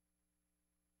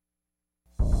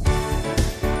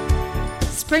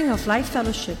Spring of Life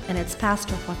Fellowship and its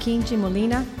pastor Joaquin G.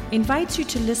 Molina invites you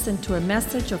to listen to a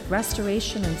message of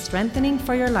restoration and strengthening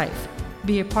for your life.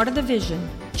 Be a part of the vision,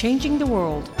 changing the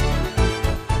world.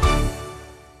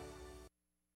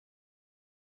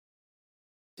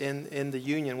 In the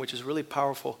union, which is really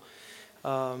powerful.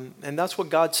 And that's what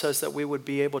God says that we would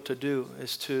be able to do,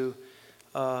 is to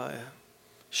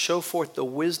show forth the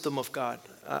wisdom of God.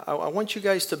 I want you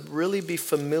guys to really be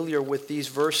familiar with these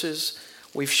verses.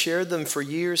 We've shared them for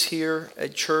years here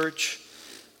at church.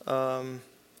 There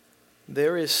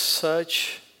is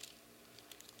such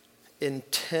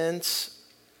intense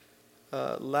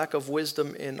lack of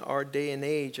wisdom in our day and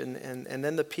age. And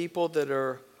then the people that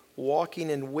are walking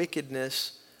in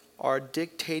wickedness are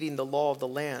dictating the law of the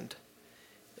land.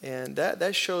 And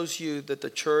that shows you that the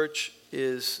church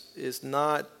is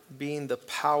not being the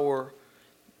power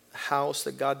house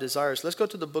that God desires. Let's go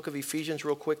to the book of Ephesians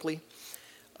real quickly.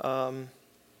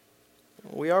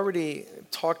 We already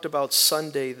talked about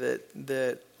Sunday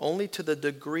that only to the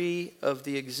degree of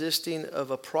the existing of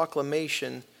a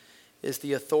proclamation is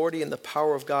the authority and the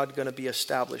power of God going to be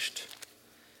established.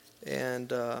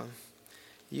 And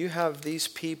you have these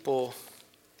people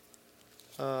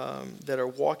that are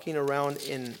walking around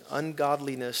in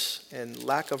ungodliness and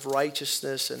lack of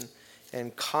righteousness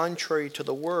and contrary to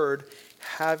the word,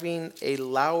 having a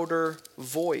louder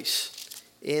voice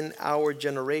in our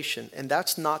generation. And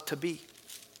that's not to be.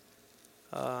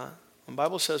 The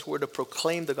Bible says we're to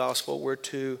proclaim the gospel. We're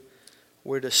to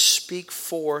speak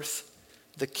forth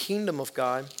the kingdom of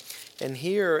God. And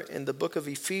here in the book of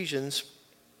Ephesians,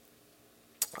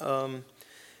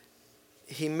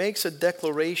 he makes a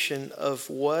declaration of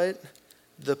what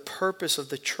the purpose of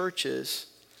the church is,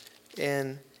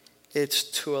 and it's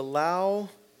to allow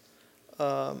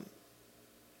the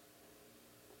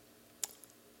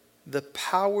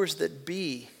powers that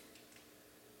be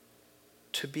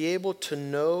to be able to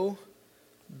know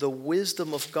the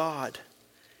wisdom of God.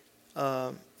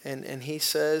 And he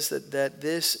says that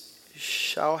this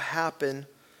shall happen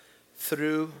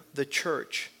through the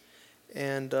church.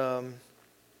 And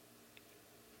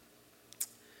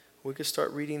we could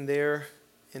start reading there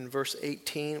in verse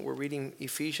 18. We're reading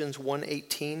Ephesians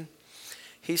 1:18.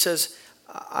 He says,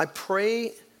 I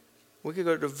pray, we could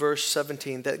go to verse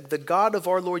 17, that the God of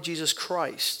our Lord Jesus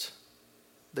Christ,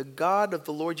 the God of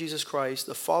the Lord Jesus Christ,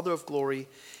 the Father of glory,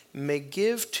 may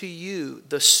give to you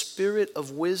the spirit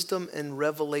of wisdom and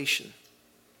revelation.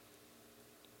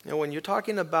 Now, when you're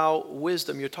talking about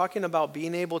wisdom, you're talking about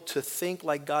being able to think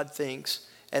like God thinks,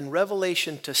 and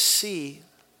revelation to see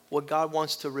what God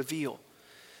wants to reveal.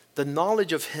 The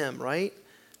knowledge of Him, right?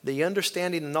 The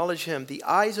understanding, the knowledge of Him. The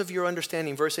eyes of your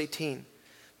understanding, verse 18.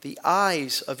 The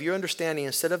eyes of your understanding,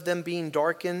 instead of them being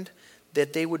darkened,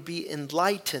 that they would be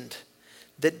enlightened,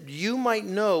 that you might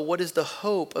know what is the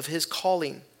hope of His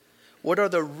calling, what are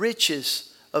the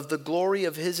riches of the glory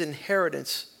of His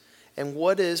inheritance, and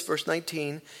what is, verse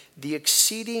 19, the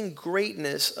exceeding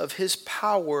greatness of His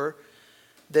power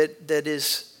that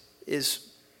is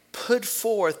put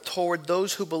forth toward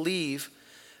those who believe,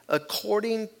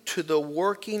 according to the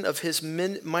working of His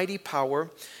mighty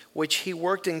power, which He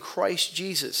worked in Christ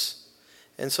Jesus.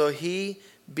 And so He,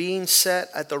 being set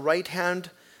at the right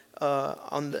hand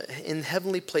in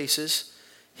heavenly places,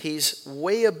 He's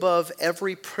way above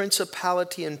every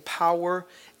principality and power,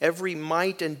 every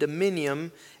might and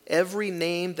dominion, every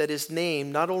name that is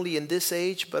named, not only in this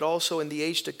age, but also in the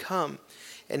age to come.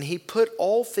 And He put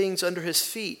all things under His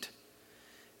feet,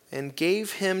 and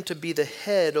gave Him to be the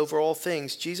head over all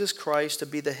things. Jesus Christ to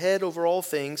be the head over all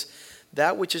things.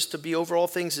 That which is to be over all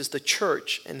things is the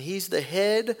church. And He's the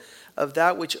head of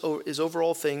that which is over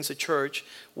all things, the church,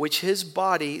 which His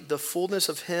body, the fullness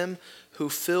of Him who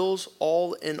fills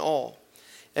all in all.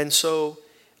 And so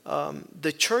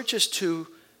the church is to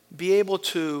be able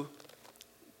to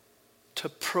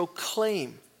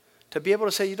proclaim, to be able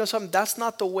to say, you know something, that's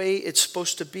not the way it's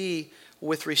supposed to be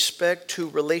with respect to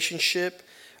relationship.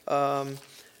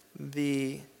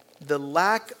 The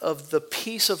lack of the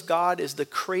peace of God is the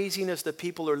craziness that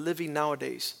people are living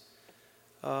nowadays.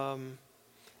 And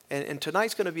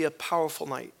tonight's going to be a powerful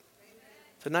night.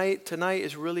 Tonight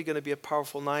is really going to be a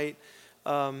powerful night.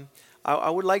 I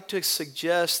would like to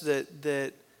suggest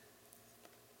that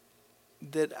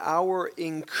our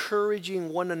encouraging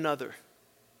one another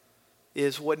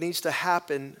is what needs to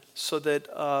happen, so that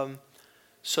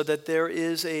there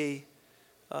is a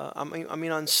I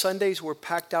mean, on Sundays we're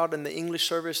packed out in the English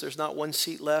service. There's not one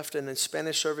seat left, and in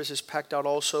Spanish service is packed out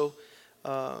also.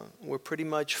 We're pretty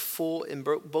much full in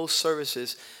both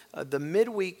services. The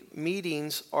midweek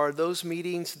meetings are those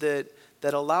meetings that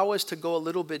allow us to go a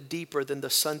little bit deeper than the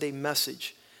Sunday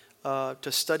message.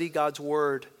 to study God's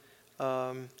word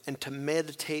and to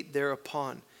meditate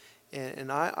thereupon.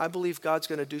 And I believe God's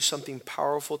going to do something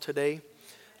powerful today.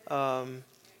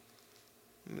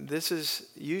 This is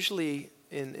usually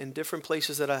in different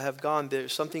places that I have gone,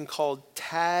 there's something called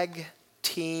tag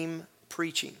team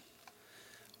preaching,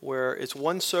 where it's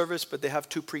one service, but they have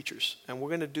two preachers. And we're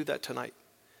going to do that tonight.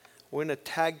 We're going to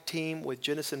tag team with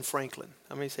Jennison Franklin.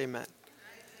 How many say amen?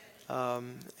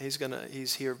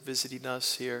 He's here visiting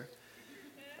us here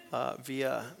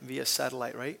via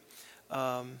satellite, right?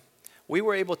 We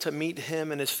were able to meet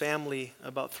him and his family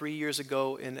about 3 years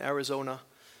ago in Arizona,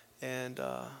 and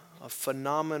a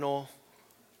phenomenal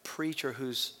preacher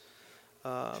who's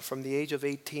from the age of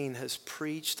 18 has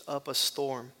preached up a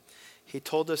storm. He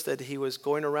told us that he was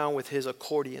going around with his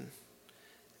accordion.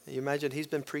 You imagine he's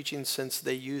been preaching since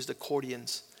they used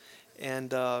accordions. And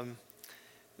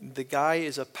the guy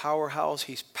is a powerhouse.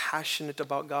 He's passionate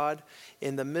about God.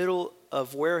 In the middle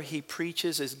of where he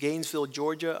preaches is Gainesville,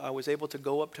 Georgia. I was able to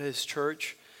go up to his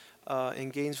church in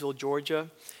Gainesville, Georgia.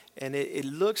 And it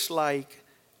looks like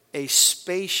a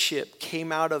spaceship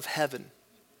came out of heaven.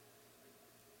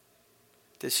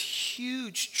 This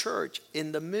huge church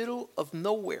in the middle of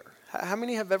nowhere. How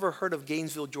many have ever heard of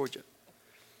Gainesville, Georgia?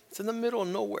 It's in the middle of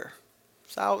nowhere.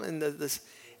 It's out in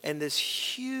this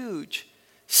huge,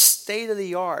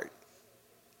 state-of-the-art,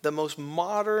 the most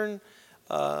modern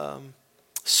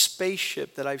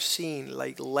spaceship that I've seen,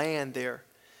 like land there,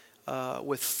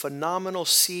 with phenomenal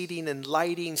seating and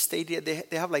lighting. They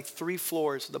have like 3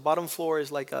 floors. The bottom floor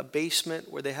is like a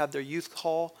basement where they have their youth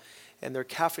hall and their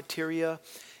cafeteria,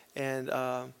 and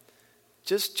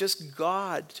just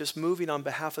God just moving on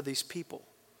behalf of these people,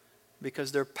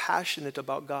 because they're passionate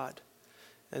about God.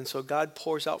 And so God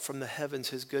pours out from the heavens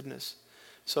his goodness.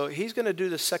 So he's going to do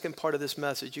the second part of this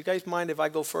message. You guys mind if I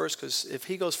go first? Because if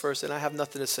he goes first, then I have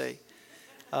nothing to say.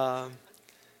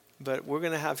 But we're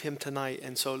going to have him tonight.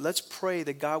 And so let's pray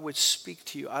that God would speak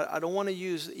to you. I don't want to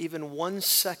use even 1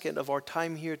 second of our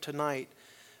time here tonight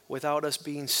without us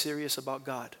being serious about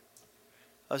God.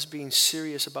 Us being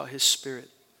serious about his Spirit.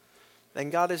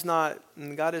 And God is not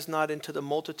into the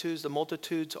multitudes. The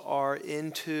multitudes are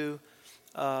into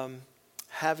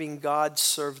having God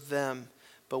serve them.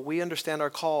 But we understand our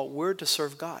call. We're to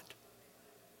serve God.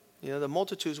 You know, the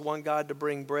multitudes want God to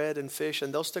bring bread and fish,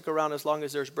 and they'll stick around as long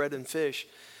as there's bread and fish.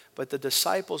 But the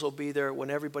disciples will be there when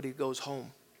everybody goes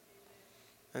home.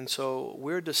 And so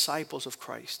we're disciples of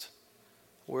Christ.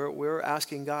 We're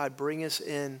asking God, bring us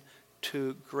in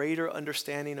to greater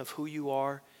understanding of who you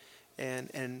are,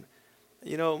 and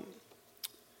you know,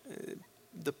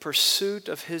 the pursuit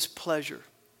of his pleasure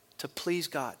to please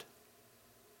God.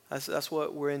 That's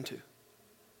what we're into.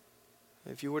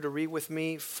 If you were to read with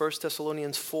me 1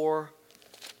 Thessalonians 4,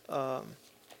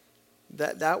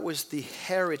 that was the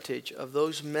heritage of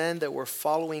those men that were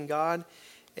following God.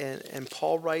 And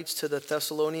Paul writes to the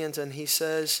Thessalonians, and he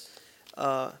says,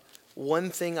 one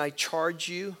thing I charge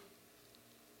you,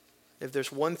 if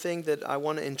there's one thing that I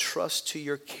want to entrust to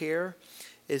your care,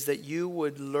 is that you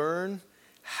would learn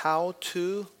how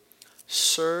to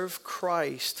serve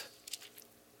Christ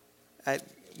at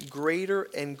greater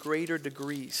and greater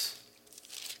degrees.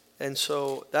 And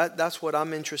so that's what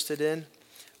I'm interested in.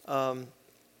 I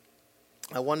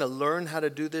want to learn how to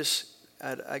do this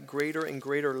at greater and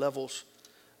greater levels.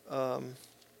 1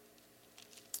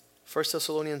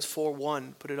 Thessalonians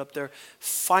 4:1, put it up there.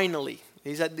 Finally,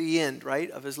 he's at the end,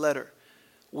 right, of his letter.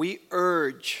 We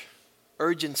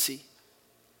urgency,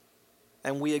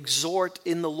 and we exhort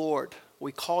in the Lord.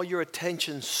 We call your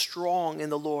attention strong in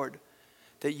the Lord,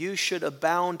 that you should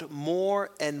abound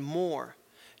more and more.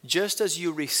 Just as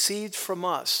you received from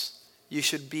us, you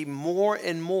should be more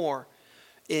and more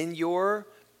in your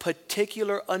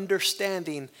particular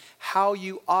understanding how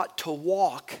you ought to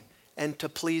walk and to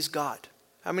please God.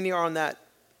 How many are on that,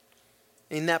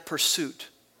 in that pursuit?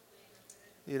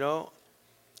 You know,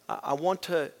 I want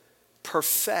to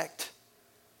perfect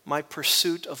my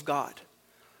pursuit of God.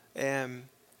 And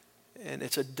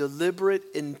it's a deliberate,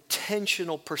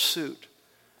 intentional pursuit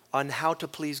on how to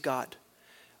please God.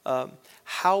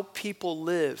 How people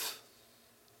live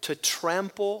to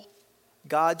trample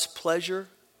God's pleasure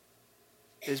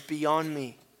is beyond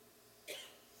me.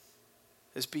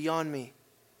 It's beyond me.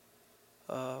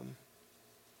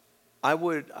 I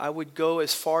would go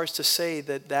as far as to say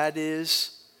that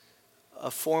is a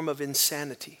form of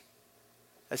insanity.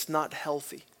 It's not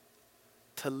healthy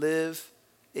to live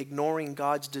ignoring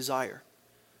God's desire.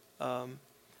 And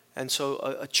so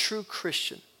a true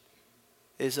Christian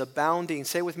is abounding,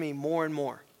 say with me, more and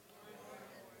more.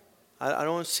 I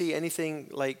don't see anything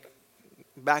like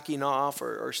backing off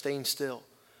or staying still.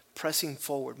 pressing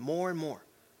forward more and more,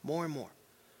 more and more.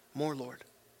 More, Lord.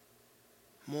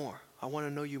 More. I want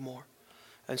to know you more.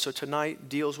 And so tonight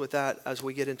deals with that as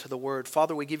we get into the word.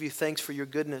 Father, we give you thanks for your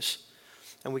goodness,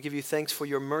 and we give you thanks for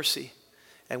your mercy,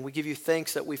 and we give you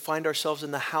thanks that we find ourselves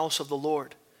in the house of the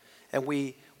Lord, and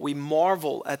we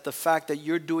marvel at the fact that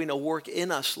you're doing a work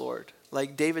in us, Lord.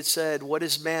 Like David said, what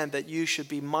is man that you should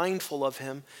be mindful of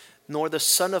him, nor the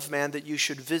Son of Man that you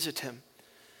should visit him?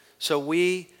 So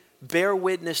we bear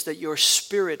witness that your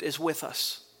Spirit is with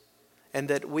us, and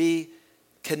that we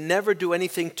can never do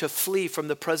anything to flee from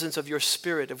the presence of your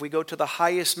Spirit. If we go to the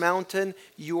highest mountain,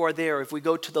 you are there. If we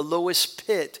go to the lowest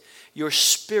pit, your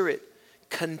Spirit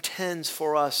contends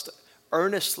for us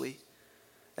earnestly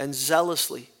and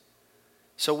zealously.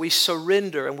 So we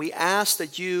surrender and we ask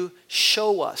that you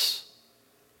show us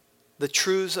the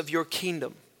truths of your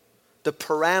kingdom, the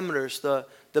parameters,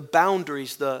 the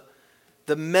boundaries, the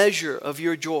measure of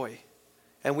your joy.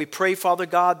 And we pray, Father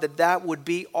God, that that would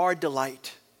be our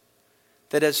delight.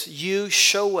 That as you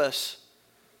show us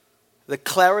the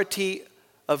clarity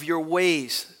of your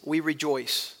ways, we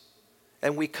rejoice.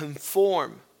 And we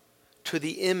conform to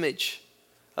the image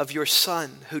of your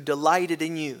Son who delighted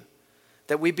in you.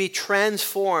 That we be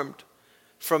transformed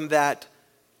from that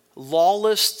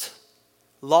lawless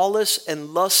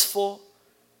and lustful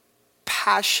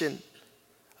passion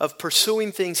of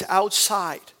pursuing things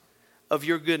outside of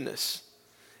your goodness.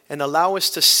 And allow us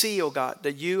to see, oh God,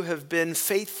 that you have been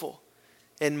faithful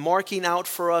in marking out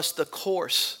for us the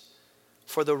course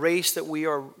for the race that we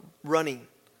are running.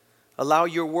 Allow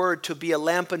your word to be a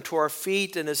lamp unto our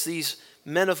feet, and as these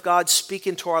men of God speak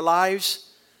into our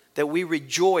lives, that we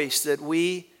rejoice that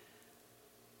we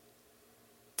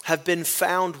have been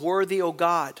found worthy, O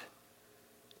God,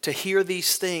 to hear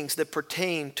these things that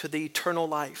pertain to the eternal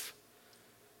life.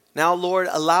 Now, Lord,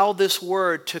 allow this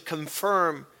word to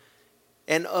confirm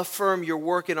and affirm your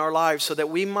work in our lives so that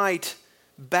we might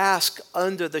bask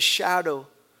under the shadow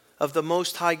of the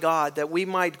Most High God, that we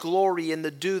might glory in the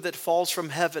dew that falls from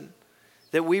heaven,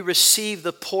 that we receive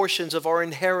the portions of our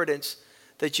inheritance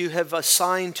that you have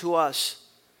assigned to us.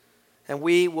 And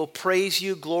we will praise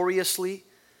you gloriously,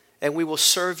 and we will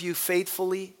serve you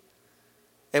faithfully,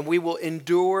 and we will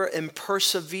endure and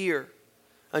persevere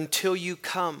until you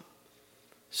come,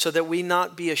 so that we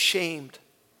not be ashamed,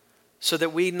 so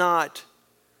that we not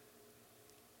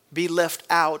be left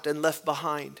out and left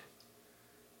behind.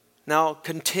 Now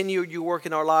continue your work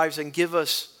in our lives and give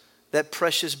us that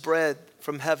precious bread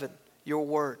from heaven, your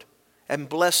word, and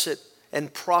bless it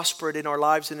and prosper it in our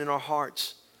lives and in our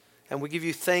hearts. And we give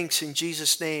you thanks in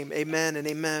Jesus' name. Amen and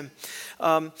amen.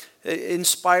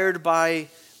 Inspired by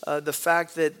the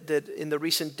fact that in the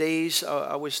recent days,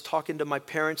 I was talking to my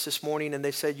parents this morning, and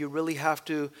they said, you really have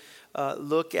to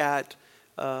look at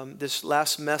this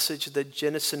last message that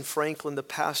Jennison Franklin, the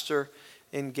pastor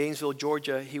in Gainesville,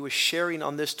 Georgia, he was sharing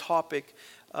on this topic.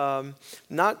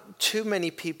 Not too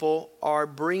many people are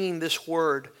bringing this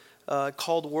word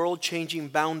called world-changing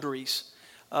boundaries.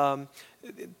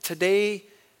 Today,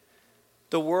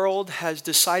 the world has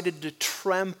decided to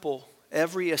trample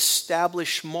every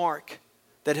established mark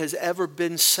that has ever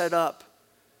been set up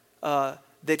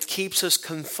that keeps us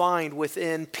confined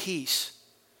within peace.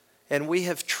 And we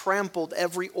have trampled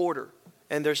every order,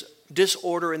 and there's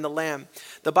disorder in the land.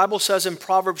 The Bible says in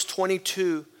Proverbs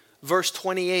 22, verse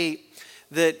 28,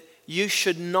 that you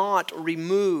should not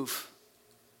remove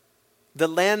the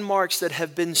landmarks that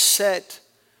have been set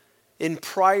in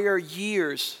prior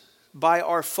years by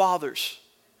our fathers.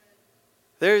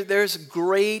 There's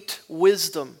great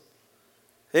wisdom.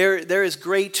 There is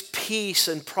great peace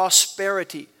and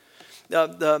prosperity.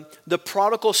 The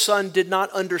prodigal son did not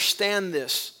understand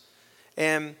this.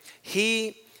 And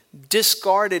he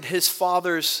discarded his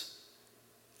father's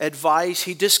advice.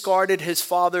 He discarded his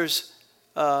father's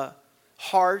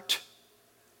heart.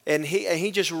 And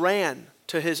he just ran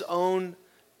to his own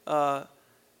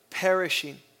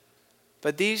perishing.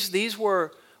 But these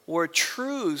were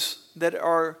truths that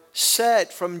are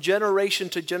set from generation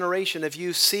to generation. If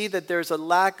you see that there's a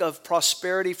lack of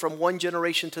prosperity from one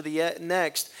generation to the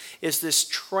next, is this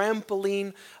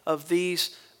trampling of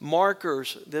these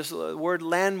markers. This word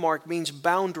landmark means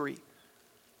boundary,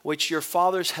 which your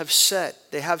fathers have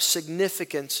set. They have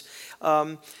significance.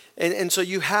 And so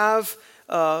you have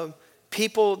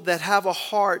people that have a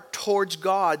heart towards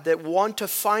God that want to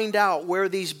find out where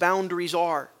these boundaries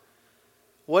are.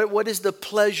 What is the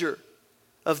pleasure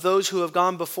of those who have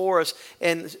gone before us?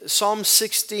 And Psalm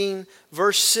 16,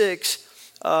 verse 6,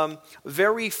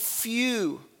 very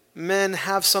few men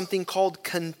have something called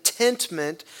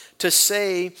contentment to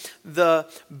say the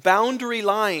boundary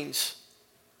lines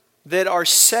that are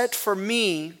set for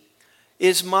me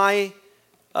is my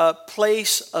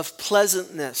place of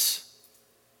pleasantness.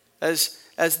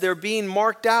 As they're being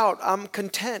marked out, I'm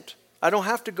content. I don't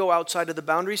have to go outside of the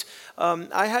boundaries.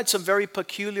 I had some very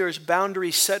peculiar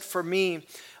boundaries set for me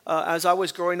as I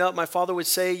was growing up. My father would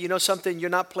say, you know something, you're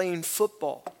not playing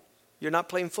football. You're not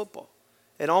playing football.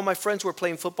 And all my friends were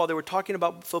playing football. They were talking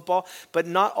about football, but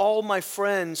not all my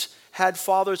friends had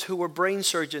fathers who were brain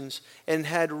surgeons and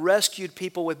had rescued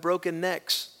people with broken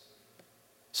necks.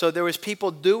 So there was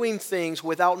people doing things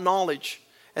without knowledge.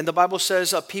 And the Bible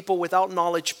says people without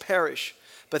knowledge perish.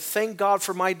 But thank God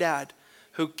for my dad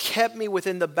who kept me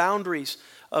within the boundaries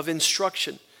of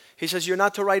instruction. He says, you're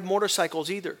not to ride motorcycles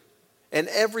either. And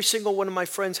every single one of my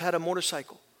friends had a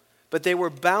motorcycle. But they were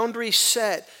boundaries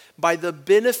set by the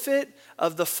benefit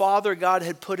of the Father God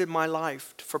had put in my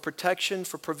life for protection,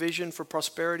 for provision, for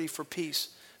prosperity, for peace,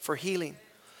 for healing.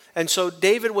 And so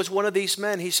David was one of these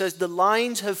men. He says, the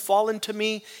lines have fallen to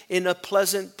me in a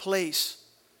pleasant place.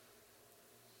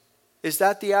 Is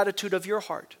that the attitude of your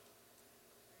heart?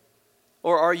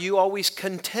 Or are you always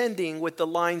contending with the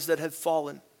lines that have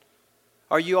fallen?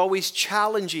 Are you always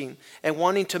challenging and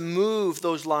wanting to move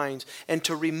those lines and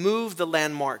to remove the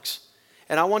landmarks?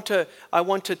 And I want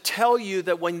to tell you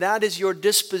that when that is your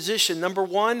disposition, number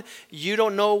one, you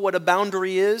don't know what a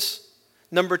boundary is.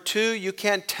 Number two, you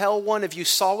can't tell one if you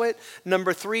saw it.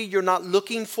 Number three, you're not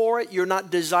looking for it. You're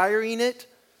not desiring it.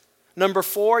 Number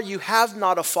four, you have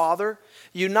not a father.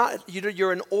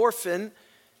 You're an orphan.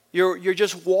 You're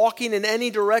just walking in any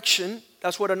direction.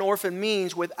 That's what an orphan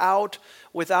means, without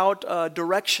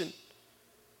direction.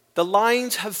 The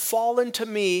lines have fallen to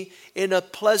me in a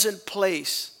pleasant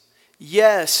place.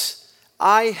 Yes,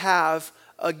 I have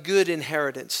a good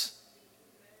inheritance.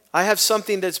 I have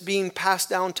something that's being passed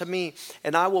down to me,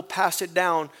 and I will pass it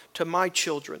down to my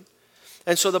children.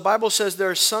 And so the Bible says there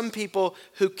are some people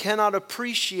who cannot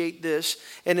appreciate this.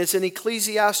 And it's in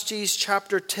Ecclesiastes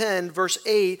chapter 10, verse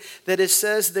 8, that it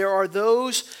says there are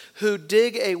those who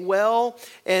dig a well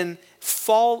and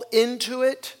fall into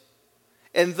it,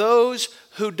 and those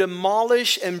who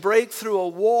demolish and break through a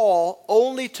wall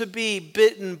only to be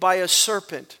bitten by a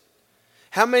serpent.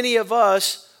 How many of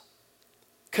us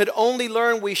could only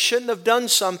learn we shouldn't have done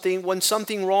something when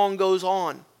something wrong goes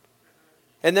on?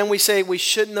 And then we say we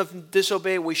shouldn't have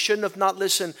disobeyed, we shouldn't have not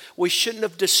listened, we shouldn't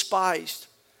have despised.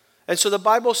 And so the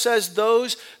Bible says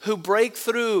those who break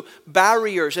through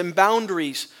barriers and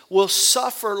boundaries will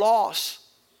suffer loss.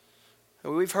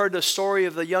 We've heard the story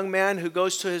of the young man who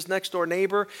goes to his next door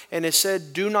neighbor and it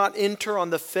said, do not enter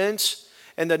on the fence.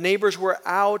 And the neighbors were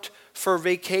out for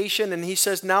vacation. And he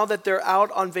says, now that they're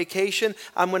out on vacation,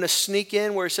 I'm going to sneak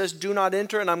in where it says, do not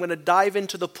enter. And I'm going to dive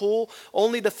into the pool,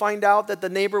 only to find out that the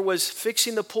neighbor was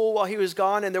fixing the pool while he was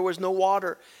gone and there was no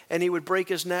water. And he would break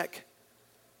his neck.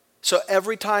 So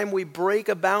every time we break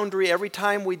a boundary, every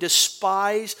time we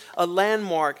despise a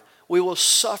landmark, we will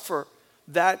suffer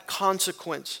that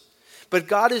consequence. But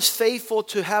God is faithful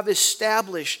to have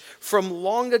established from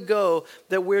long ago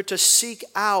that we're to seek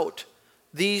out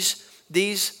these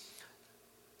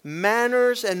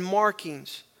manners and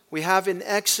markings. We have in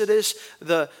Exodus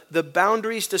the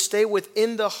boundaries to stay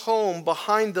within the home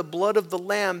behind the blood of the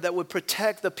Lamb that would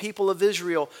protect the people of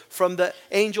Israel from the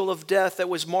angel of death that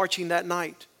was marching that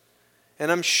night.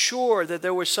 And I'm sure that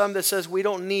there were some that says we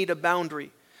don't need a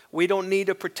boundary. We don't need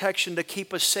a protection to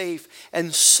keep us safe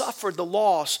and suffer the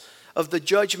loss of the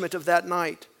judgment of that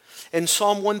night. In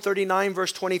Psalm 139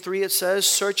 verse 23 it says,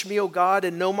 search me, O God,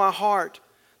 and know my heart.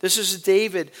 This is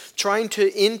David trying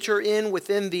to enter in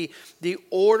within the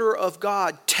order of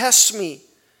God. Test me.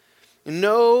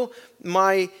 Know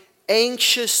my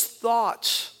anxious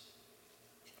thoughts.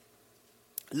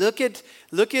 Look at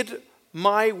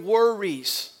my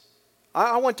worries.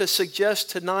 I want to suggest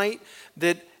tonight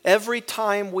that every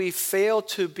time we fail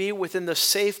to be within the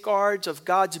safeguards of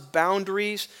God's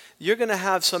boundaries, you're going to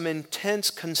have some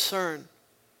intense concern.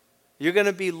 You're going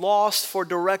to be lost for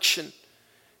direction.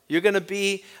 You're going to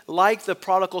be like the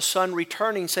prodigal son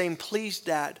returning, saying, please,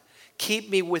 Dad, keep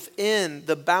me within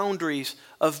the boundaries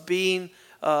of being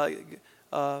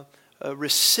a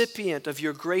recipient of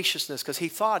your graciousness. Because he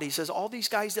says, all these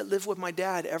guys that live with my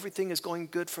dad, everything is going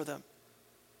good for them.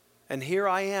 And here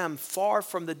I am, far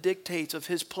from the dictates of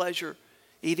his pleasure,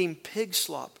 eating pig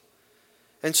slop.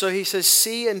 And so he says,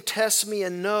 see and test me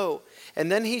and know.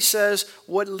 And then he says,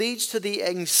 what leads to the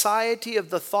anxiety of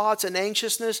the thoughts and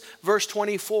anxiousness? Verse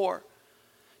 24.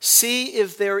 See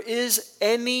if there is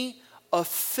any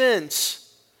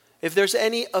offense, if there's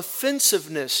any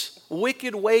offensiveness,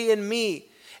 wicked way in me,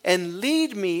 and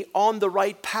lead me on the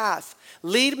right path.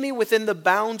 Lead me within the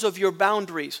bounds of your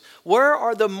boundaries. Where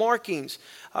are the markings?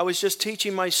 I was just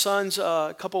teaching my sons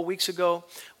a couple weeks ago.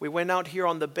 We went out here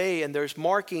on the bay, and there's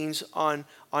markings on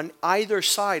either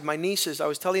side. My nieces, I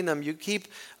was telling them, you keep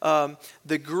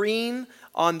the green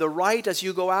on the right as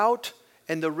you go out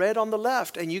and the red on the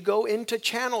left, and you go into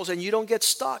channels and you don't get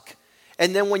stuck.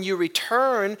 And then when you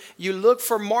return, you look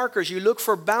for markers, you look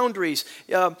for boundaries.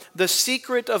 The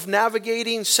secret of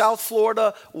navigating South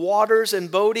Florida waters and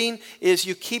boating is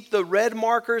you keep the red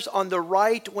markers on the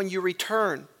right when you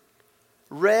return.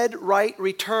 Red, right,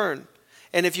 return.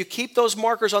 And if you keep those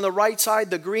markers on the right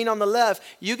side, the green on the left,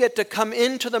 you get to come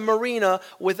into the marina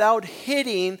without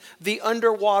hitting the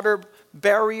underwater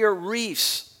barrier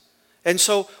reefs. And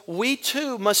so we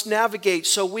too must navigate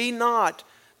so we not,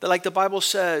 like the Bible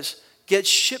says, get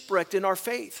shipwrecked in our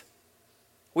faith.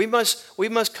 We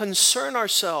must concern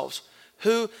ourselves.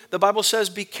 Who the Bible says,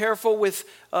 be careful with,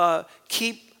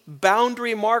 keep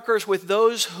boundary markers with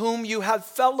those whom you have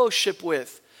fellowship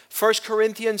with. 1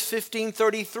 Corinthians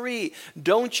 15:33.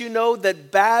 Don't you know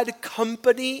that bad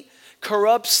company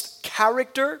corrupts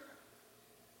character?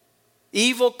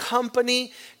 Evil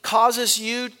company causes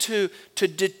you to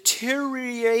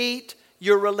deteriorate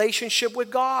your relationship with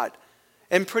God.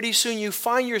 And pretty soon you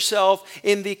find yourself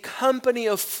in the company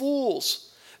of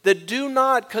fools that do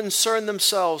not concern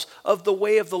themselves of the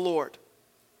way of the Lord.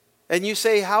 And you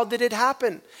say, how did it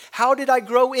happen? How did I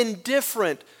grow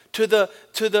indifferent to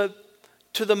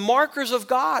the markers of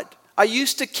God? I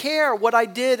used to care what I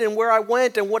did and where I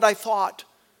went and what I thought.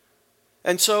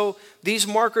 And so these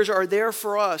markers are there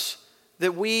for us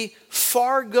that we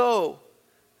forego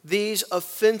these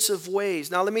offensive ways.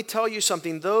 Now let me tell you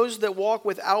something. Those that walk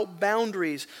without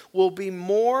boundaries will be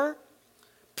more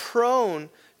prone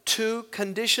to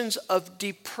conditions of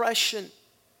depression.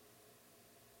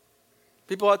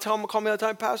 People call me all the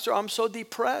time, Pastor, I'm so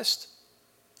depressed.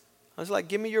 I was like,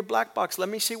 give me your black box. Let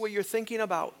me see what you're thinking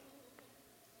about.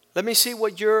 Let me see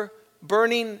what you're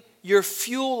burning your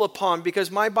fuel upon, because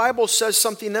my Bible says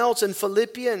something else in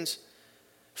Philippians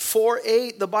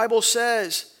 4:8. The Bible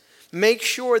says, make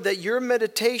sure that your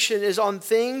meditation is on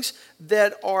things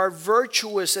that are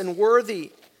virtuous and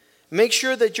worthy. Make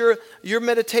sure that your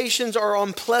meditations are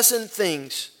on pleasant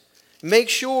things. Make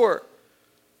sure.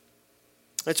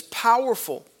 It's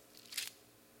powerful.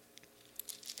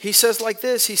 He says like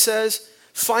this, he says,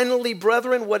 finally,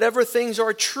 brethren, whatever things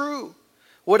are true,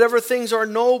 whatever things are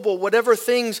noble, whatever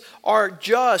things are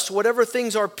just, whatever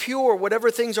things are pure, whatever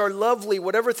things are lovely,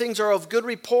 whatever things are of good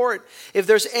report, if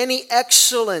there's any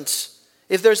excellence,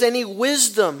 if there's any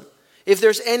wisdom, if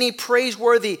there's any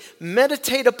praiseworthy,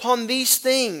 meditate upon these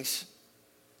things.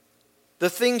 The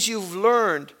things you've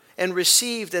learned and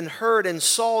received and heard and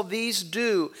saw, these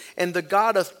do, and the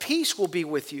God of peace will be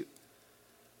with you.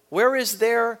 Where is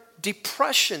there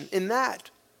depression in that?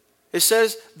 It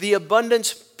says the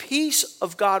abundance peace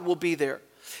of God will be there.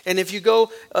 And if you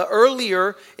go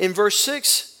earlier in verse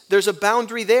 6, there's a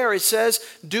boundary there. It says,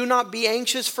 do not be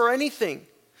anxious for anything,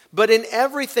 but in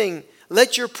everything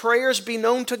let your prayers be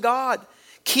known to God.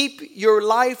 Keep your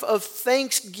life of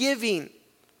thanksgiving.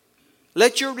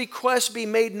 Let your requests be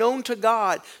made known to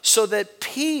God, so that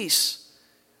peace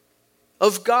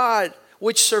of God,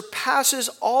 which surpasses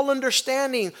all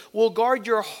understanding, will guard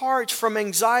your hearts from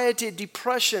anxiety,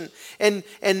 depression, and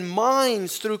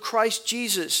minds through Christ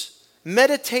Jesus.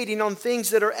 Meditating on things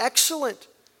that are excellent.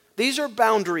 These are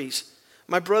boundaries.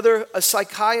 My brother, a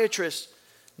psychiatrist,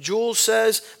 Jules,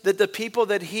 says that the people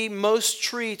that he most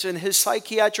treats in his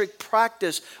psychiatric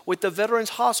practice with the veterans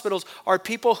hospitals are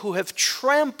people who have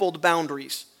trampled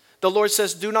boundaries. The Lord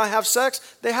says, do not have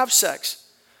sex. They have sex.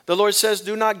 The Lord says,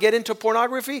 do not get into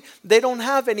pornography. They don't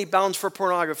have any bounds for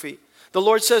pornography. The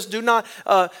Lord says, do not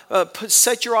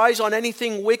set your eyes on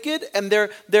anything wicked. And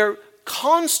they're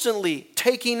constantly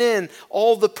taking in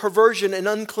all the perversion and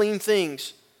unclean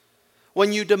things.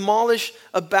 When you demolish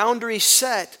a boundary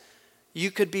set, you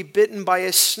could be bitten by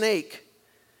a snake.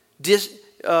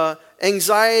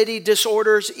 Anxiety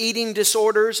disorders, eating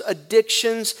disorders,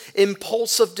 addictions,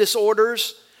 impulsive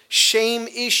disorders, shame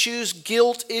issues,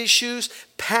 guilt issues,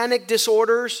 panic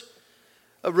disorders,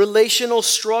 relational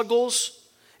struggles.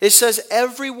 It says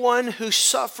everyone who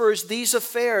suffers these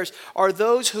affairs are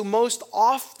those who most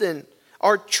often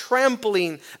are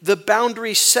trampling the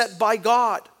boundaries set by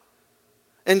God.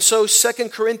 And so 2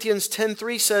 Corinthians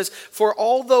 10:3 says, for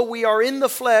although we are in the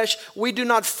flesh, we do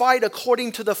not fight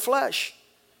according to the flesh.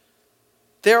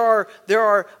 There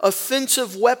are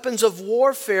offensive weapons of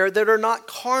warfare that are not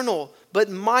carnal, but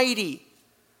mighty.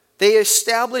 They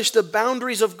establish the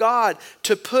boundaries of God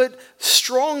to put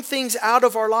strong things out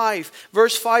of our life.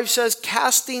 Verse 5 says,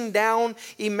 casting down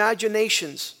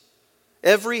imaginations,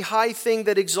 every high thing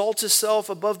that exalts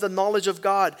itself above the knowledge of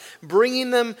God,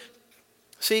 bringing them.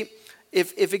 See,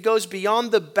 if it goes beyond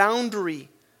the boundary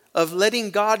of letting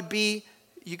God be,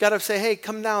 you got to say, hey,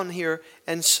 come down here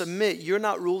and submit. You're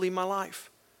not ruling my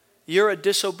life. You're a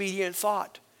disobedient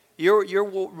thought. You're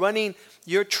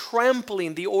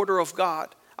trampling the order of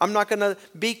God. I'm not going to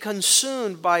be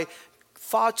consumed by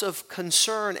thoughts of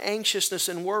concern, anxiousness,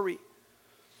 and worry.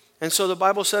 And so the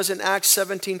Bible says in Acts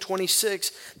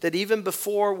 17:26 that even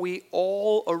before we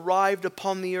all arrived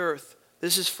upon the earth,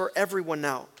 this is for everyone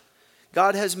now,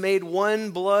 God has made one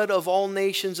blood of all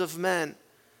nations of men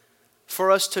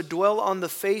for us to dwell on the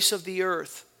face of the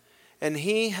earth. And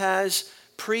He has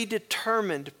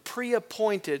predetermined,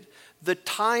 pre-appointed the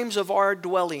times of our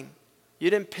dwelling. You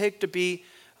didn't pick to be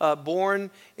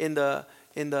born in the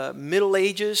Middle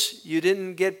Ages. You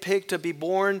didn't get picked to be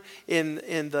born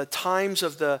in the times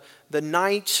of the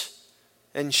knights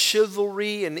and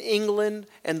chivalry in England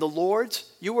and the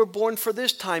lords. You were born for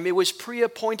this time. It was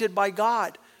pre-appointed by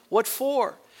God. What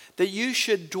for? That you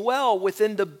should dwell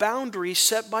within the boundaries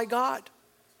set by God.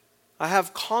 I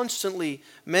have constantly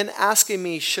men asking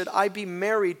me, should I be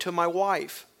married to my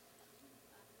wife?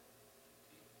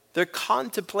 They're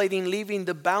contemplating leaving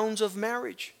the bounds of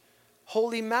marriage,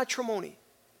 holy matrimony.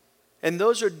 And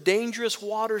those are dangerous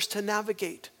waters to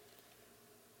navigate.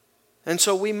 And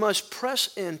so we must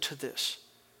press into this,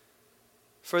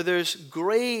 for there's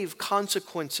grave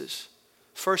consequences.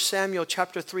 1 Samuel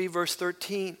chapter 3 verse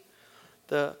 13.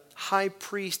 The high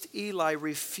priest Eli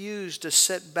refused to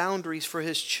set boundaries for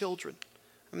his children.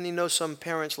 I mean, you know some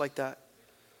parents like that.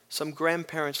 Some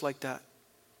grandparents like that.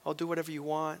 I'll do whatever you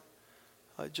want.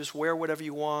 Just wear whatever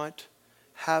you want.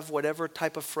 Have whatever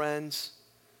type of friends.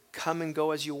 Come and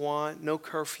go as you want. No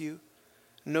curfew.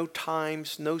 No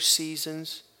times. No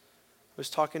seasons. I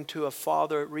was talking to a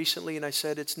father recently and I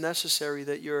said, it's necessary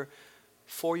that your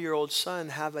 4-year-old son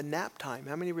have a nap time.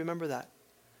 How many remember that?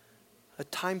 A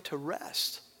time to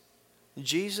rest.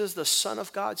 Jesus, the Son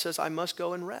of God, says, I must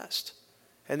go and rest.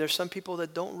 And there's some people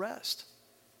that don't rest.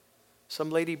 Some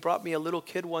lady brought me a little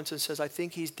kid once and says, I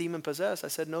think he's demon possessed. I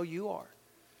said, no, you are.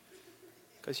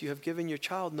 Because you have given your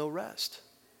child no rest.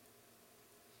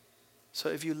 So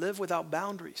if you live without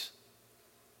boundaries,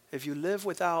 if you live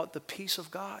without the peace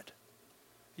of God,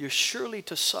 you're surely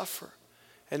to suffer.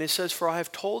 And it says, for I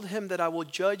have told him that I will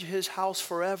judge his house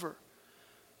forever.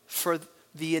 For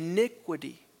the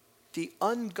iniquity, the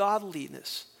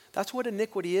ungodliness. That's what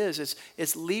iniquity is.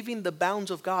 It's leaving the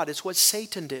bounds of God. It's what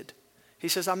Satan did. He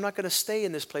says, I'm not going to stay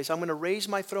in this place. I'm going to raise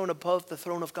my throne above the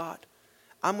throne of God.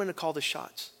 I'm going to call the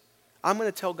shots. I'm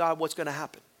going to tell God what's going to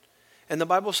happen. And the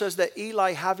Bible says that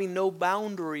Eli, having no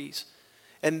boundaries,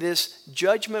 and this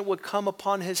judgment would come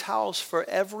upon his house for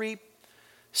every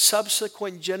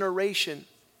subsequent generation,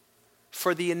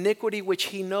 for the iniquity which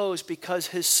he knows, because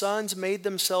his sons made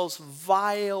themselves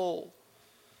vile.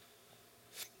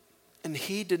 And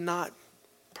he did not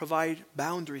provide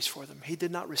boundaries for them. He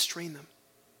did not restrain them.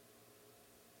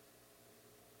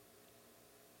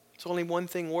 It's only one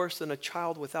thing worse than a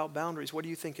child without boundaries. What do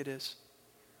you think it is?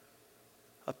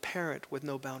 A parent with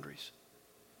no boundaries.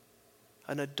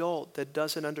 An adult that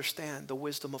doesn't understand the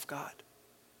wisdom of God.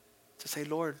 To say,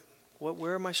 Lord,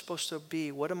 where am I supposed to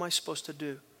be? What am I supposed to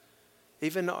do?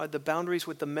 Even the boundaries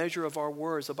with the measure of our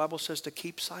words. The Bible says to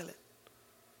keep silent.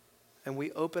 And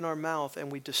we open our mouth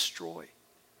and we destroy.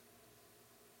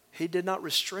 He did not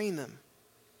restrain them.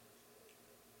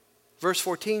 Verse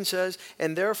 14 says,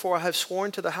 and therefore I have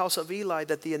sworn to the house of Eli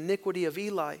that the iniquity of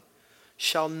Eli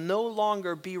shall no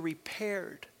longer be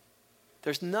repaired.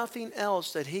 There's nothing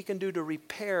else that he can do to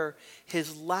repair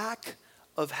his lack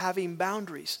of having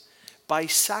boundaries by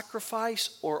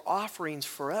sacrifice or offerings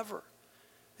forever.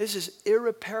 This is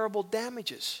irreparable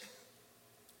damages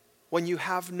when you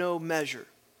have no measure.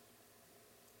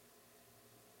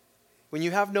 When you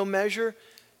have no measure,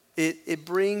 it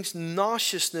brings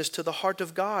nauseousness to the heart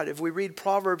of God. If we read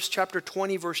Proverbs chapter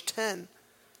 20, verse 10,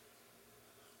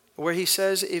 where he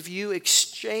says, if you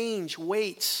exchange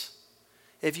weights,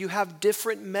 if you have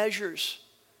different measures,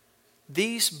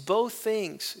 these both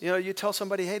things, you tell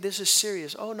somebody, hey, this is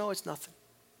serious. Oh, no, it's nothing.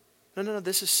 No,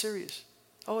 this is serious.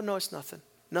 Oh, no, it's nothing.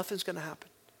 Nothing's going to happen.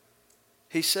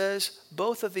 He says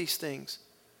both of these things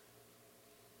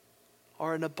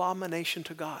are an abomination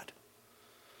to God.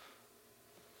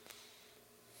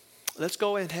 Let's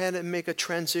go ahead and make a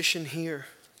transition here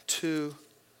to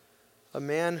a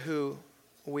man who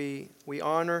we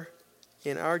honor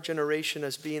in our generation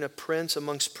as being a prince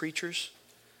amongst preachers.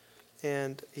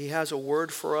 and he has a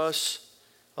word for us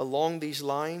along these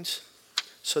lines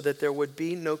so that there would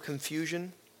be no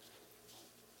confusion.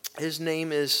 His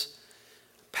name is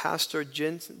Pastor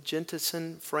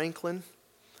Jentison Franklin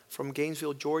from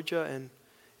Gainesville, Georgia,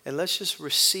 and let's just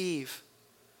receive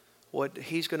what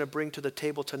he's going to bring to the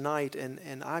table tonight.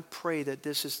 And I pray that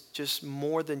this is just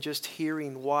more than just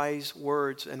hearing wise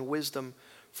words and wisdom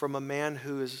from a man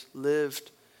who has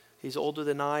lived. He's older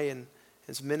than I and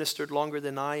has ministered longer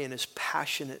than I and is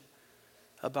passionate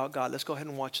about God. Let's go ahead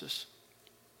and watch this.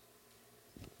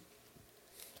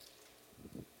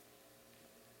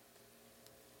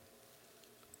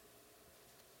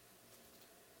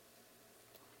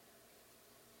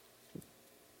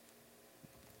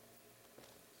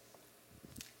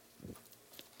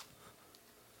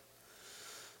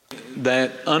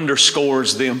 That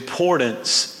underscores the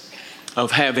importance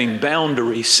of having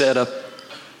boundaries set up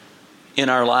in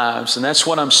our lives. And that's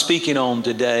what I'm speaking on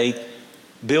today,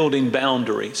 building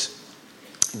boundaries.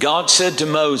 God said to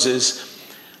Moses,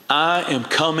 I am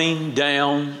coming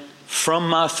down from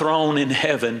my throne in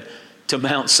heaven to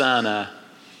Mount Sinai.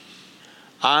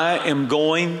 I am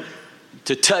going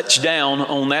to touch down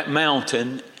on that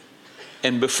mountain,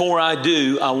 and before I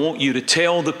do, I want you to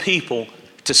tell the people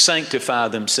to sanctify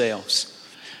themselves.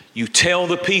 You tell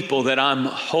the people that I'm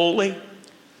holy,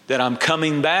 that I'm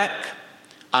coming back,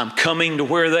 I'm coming to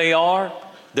where they are.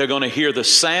 They're going to hear the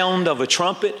sound of a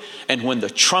trumpet, and when the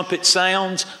trumpet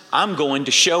sounds, I'm going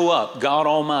to show up, God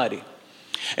Almighty.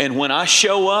 And when I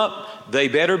show up, they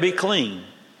better be clean.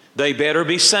 They better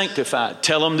be sanctified.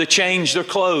 Tell them to change their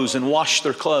clothes and wash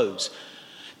their clothes.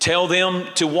 Tell them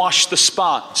to wash the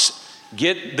spots.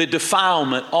 Get the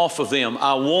defilement off of them.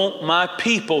 I want my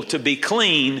people to be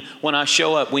clean when I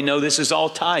show up. We know this is all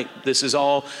type. This is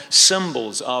all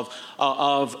symbols of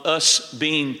us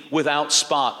being without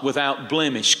spot, without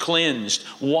blemish, cleansed,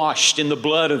 washed in the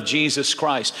blood of Jesus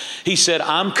Christ. He said,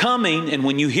 I'm coming, and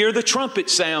when you hear the trumpet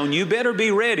sound, you better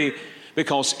be ready,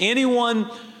 because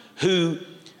anyone who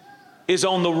is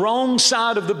on the wrong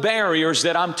side of the barriers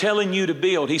that I'm telling you to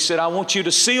build. He said, I want you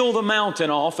to seal the mountain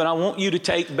off, and I want you to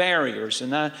take barriers.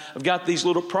 And I've got these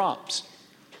little props.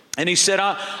 And he said,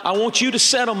 I want you to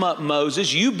set them up,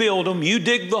 Moses. You build them, you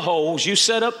dig the holes, you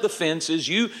set up the fences,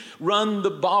 you run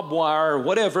the barbed wire, or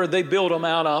whatever they built them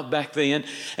out of back then,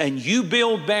 and you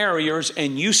build barriers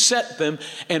and you set them,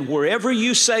 and wherever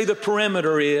you say the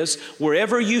perimeter is,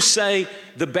 wherever you say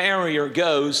the barrier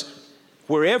goes,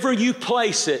 wherever you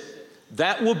place it,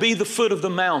 that will be the foot of the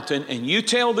mountain, and you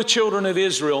tell the children of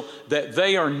Israel that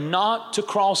they are not to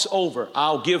cross over.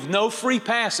 I'll give no free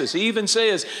passes. He even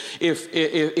says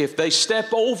if they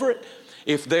step over it,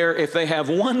 if they have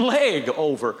one leg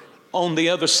over on the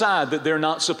other side that they're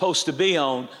not supposed to be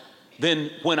on,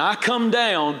 then when I come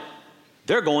down,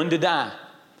 they're going to die.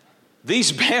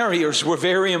 These barriers were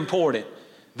very important.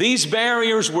 These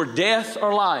barriers were death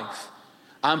or life.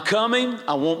 I'm coming.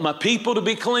 I want my people to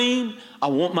be clean. I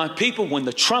want my people, when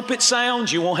the trumpet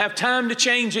sounds, you won't have time to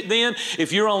change it then.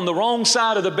 If you're on the wrong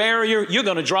side of the barrier, you're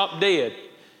going to drop dead.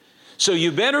 So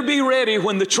you better be ready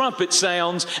when the trumpet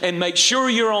sounds, and make sure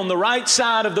you're on the right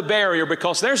side of the barrier,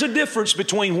 because there's a difference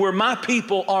between where my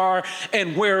people are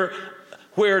and where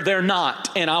they're not.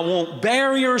 And I want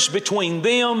barriers between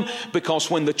them,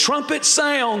 because when the trumpet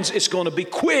sounds, it's going to be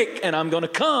quick, and I'm going to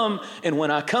come. And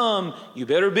when I come, you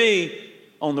better be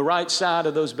on the right side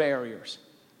of those barriers.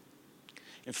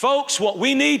 And folks, what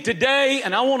we need today,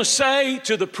 and I want to say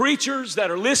to the preachers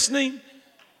that are listening,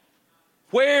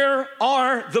 where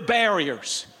are the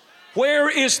barriers? Where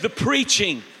is the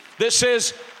preaching that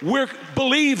says we're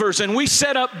believers and we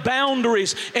set up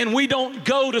boundaries and we don't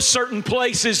go to certain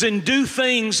places and do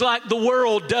things like the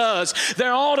world does?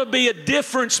 There ought to be a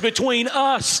difference between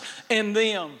us and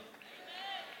them.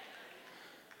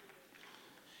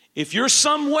 If you're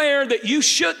somewhere that you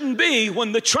shouldn't be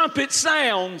when the trumpet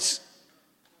sounds,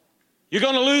 you're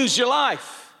going to lose your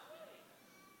life.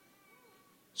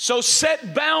 So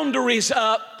set boundaries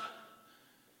up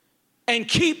and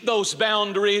keep those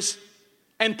boundaries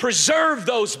and preserve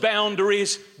those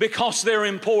boundaries, because they're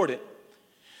important.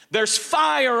 There's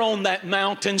fire on that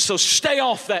mountain, so stay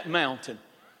off that mountain.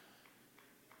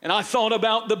 And I thought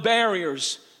about the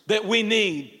barriers that we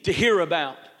need to hear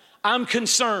about. I'm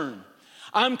concerned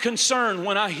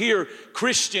when I hear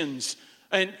Christians,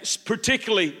 and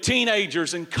particularly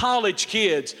teenagers and college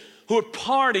kids, who are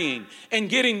partying and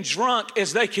getting drunk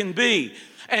as they can be.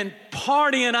 and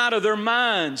partying out of their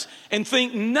minds and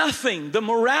think nothing, the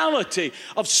morality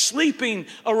of sleeping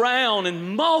around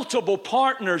and multiple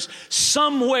partners.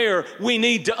 Somewhere we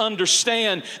need to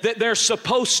understand that there's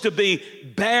supposed to be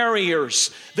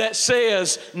barriers that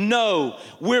says, no,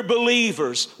 we're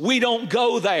believers. We don't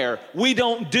go there. We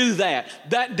don't do that.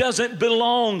 That doesn't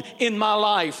belong in my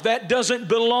life. That doesn't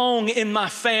belong in my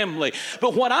family.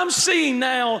 But what I'm seeing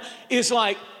now is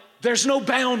like, there's no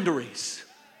boundaries.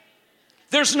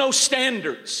 There's no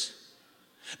standards.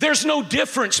 There's no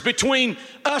difference between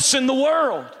us and the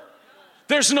world.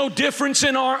 There's no difference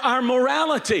in our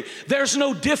morality. There's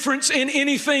no difference in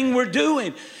anything we're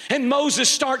doing. And Moses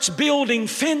starts building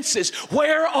fences.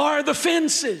 Where are the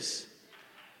fences?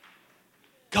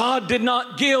 God did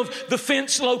not give the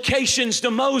fence locations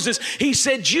to Moses. He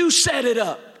said, you set it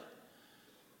up.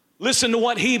 Listen to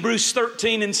what Hebrews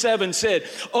 13:7 said.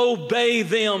 Obey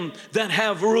them that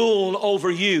have rule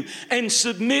over you and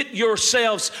submit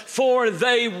yourselves, for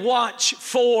they watch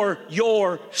for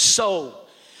your soul.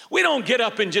 We don't get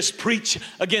up and just preach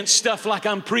against stuff like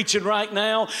I'm preaching right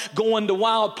now, going to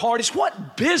wild parties.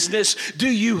 What business do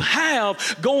you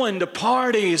have going to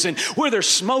parties and where they're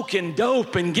smoking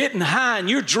dope and getting high and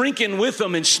you're drinking with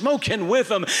them and smoking with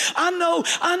them?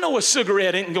 I know a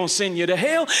cigarette ain't going to send you to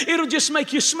hell. It'll just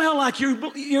make you smell like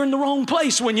you're in the wrong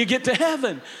place when you get to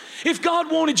heaven. If God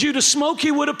wanted you to smoke,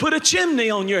 He would have put a chimney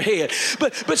on your head.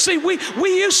 But see, we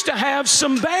used to have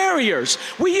some barriers.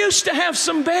 We used to have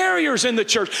some barriers in the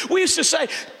church. We used to say,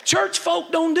 church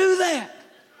folk don't do that.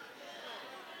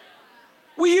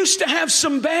 We used to have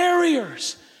some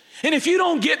barriers. And if you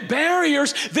don't get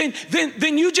barriers,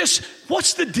 then you just,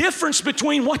 what's the difference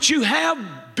between what you have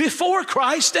before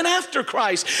Christ and after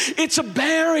Christ? It's a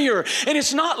barrier, and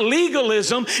it's not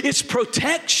legalism, it's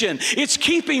protection. It's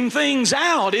keeping things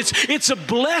out. It's a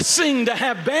blessing to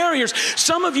have barriers.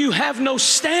 Some of you have no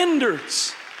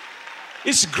standards.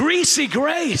 It's greasy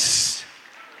grace.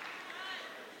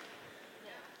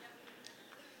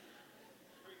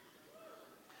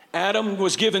 Adam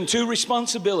was given 2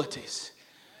 responsibilities.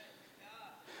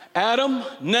 Adam,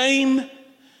 name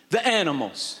the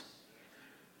animals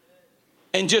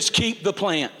and just keep the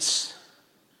plants.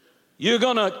 You're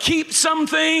going to keep some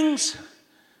things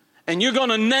and you're going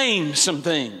to name some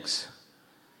things.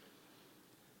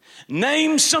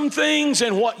 Name some things,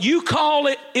 and what you call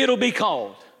it, it'll be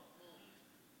called.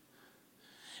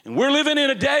 And we're living in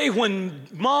a day when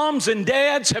moms and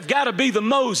dads have got to be the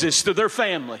Moses to their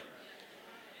family.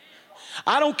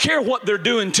 I don't care what they're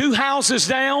doing 2 houses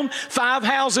down, 5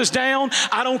 houses down.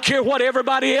 I don't care what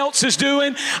everybody else is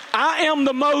doing. I am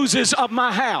the Moses of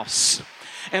my house.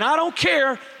 And I don't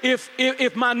care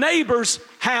if my neighbor's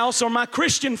house or my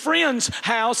Christian friend's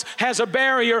house has a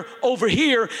barrier over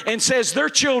here and says their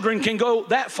children can go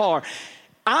that far.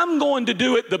 I'm going to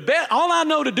do it the best. All I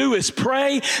know to do is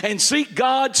pray and seek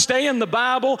God, stay in the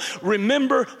Bible,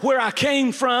 remember where I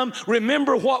came from,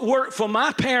 remember what worked for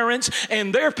my parents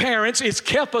and their parents. It's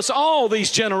kept us all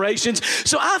these generations.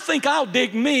 So I think I'll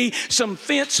dig me some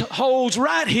fence holes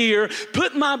right here,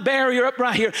 put my barrier up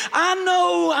right here. I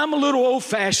know I'm a little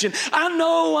old-fashioned. I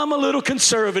know I'm a little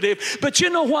conservative. But you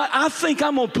know what? I think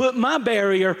I'm going to put my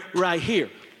barrier right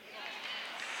here.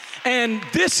 And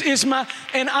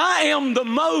I am the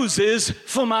Moses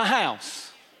for my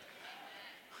house.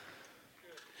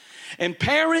 And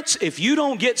parents, if you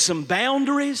don't get some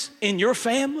boundaries in your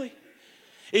family,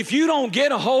 if you don't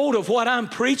get a hold of what I'm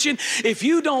preaching, if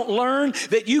you don't learn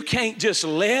that you can't just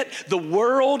let the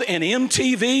world and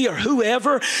MTV or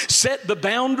whoever set the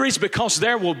boundaries, because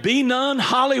there will be none.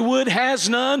 Hollywood has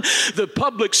none. The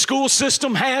public school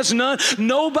system has none.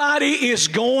 Nobody is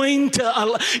going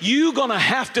to, you're going to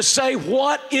have to say,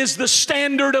 what is the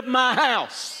standard of my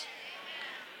house?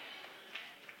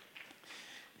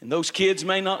 And those kids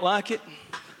may not like it.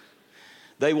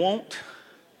 They won't.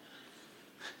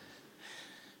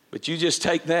 But you just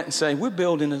take that and say, we're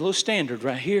building a little standard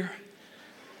right here.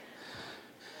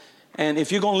 And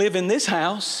if you're going to live in this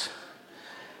house,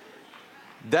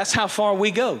 that's how far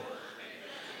we go.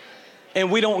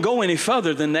 And we don't go any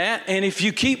further than that. And if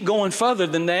you keep going further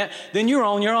than that, then you're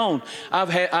on your own.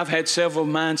 I've had several of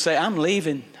mine say, I'm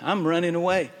leaving. I'm running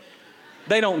away.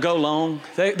 They don't go long.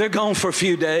 They're gone for a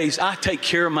few days. I take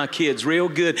care of my kids real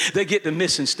good. They get to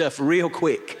missing stuff real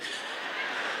quick.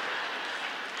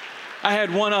 I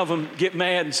had one of them get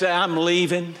mad and say, I'm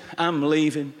leaving. I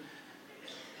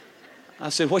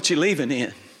said, what you leaving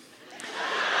in?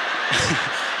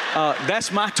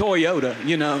 That's my Toyota,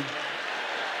 you know.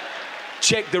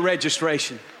 Check the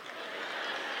registration.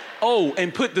 Oh,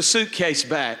 and put the suitcase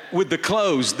back with the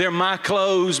clothes. They're my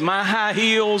clothes, my high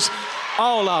heels,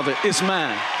 all of it is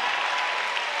mine.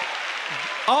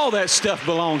 All that stuff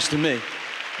belongs to me.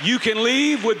 You can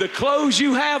leave with the clothes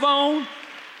you have on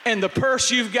and the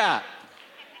purse you've got.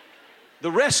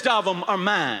 The rest of them are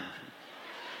mine.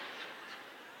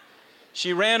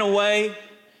 She ran away,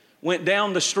 went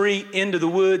down the street into the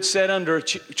woods, sat under a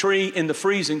tree in the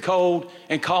freezing cold,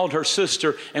 and called her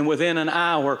sister. And within an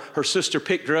hour, her sister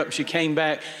picked her up and she came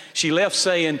back. She left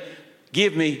saying,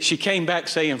 "Give me." She came back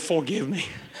saying, "Forgive me."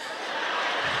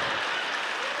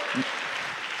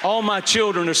 All my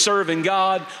children are serving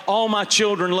God. All my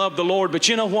children love the Lord. But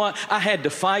you know what? I had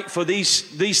to fight for these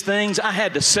things. I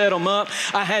had to set them up.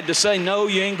 I had to say, no,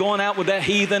 you ain't going out with that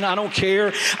heathen. I don't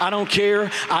care. I don't care.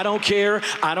 I don't care.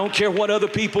 I don't care what other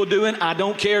people are doing. I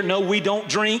don't care. No, we don't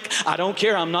drink. I don't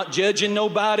care. I'm not judging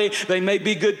nobody. They may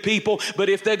be good people. But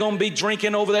if they're going to be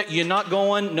drinking over that, you're not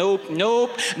going. Nope,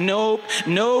 nope, nope,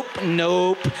 nope,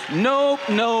 nope, nope,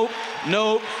 nope,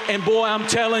 nope. And boy, I'm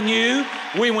telling you,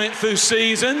 we went through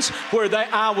seasons where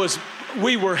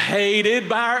we were hated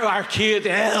by our kids.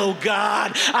 Oh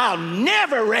God, I'll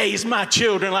never raise my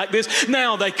children like this.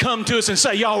 Now they come to us and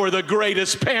say, y'all are the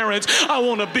greatest parents. I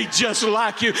want to be just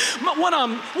like you. One of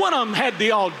them had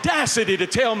the audacity to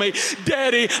tell me,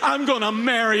 Daddy, I'm going to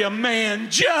marry a man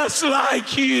just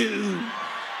like you.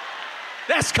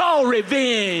 That's called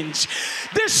revenge.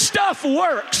 This stuff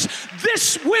works.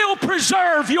 This will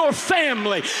preserve your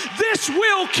family. This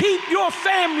will keep your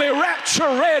family rapture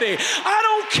ready. I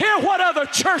don't care what other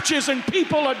churches and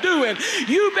people are doing.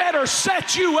 You better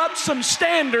set you up some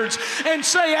standards and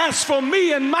say, as for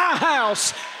me and my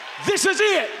house, this is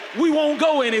it. We won't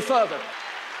go any further.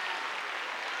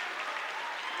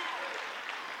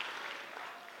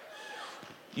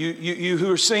 You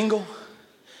who are single,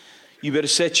 you better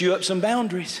set you up some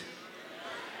boundaries.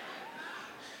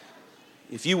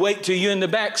 If you wait till you're in the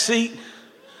back seat,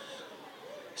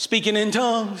 speaking in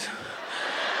tongues,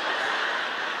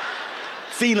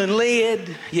 feeling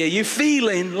led. Yeah, you're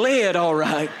feeling led, all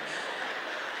right.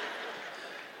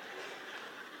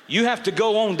 You have to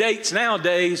go on dates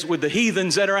nowadays with the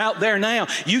heathens that are out there now.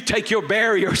 You take your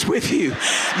barriers with you.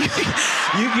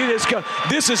 You just go,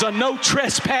 this is a no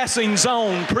trespassing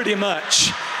zone pretty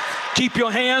much. Keep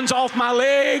your hands off my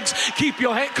legs.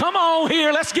 Come on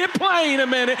here. Let's get plain a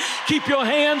minute. Keep your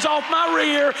hands off my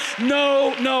rear.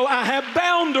 No, I have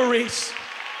boundaries.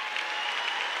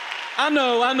 I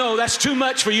know, that's too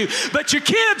much for you. But your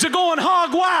kids are going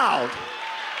hog wild.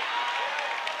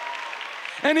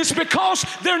 And it's because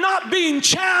they're not being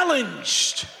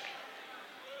challenged.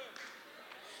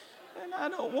 I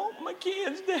don't want my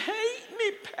kids to hate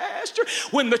me, Pastor.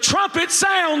 When the trumpet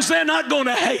sounds, they're not going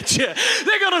to hate you.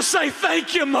 They're going to say,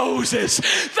 thank you, Moses.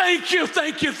 Thank you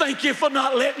for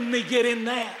not letting me get in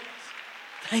that.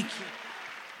 Thank you.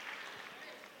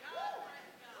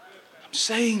 I'm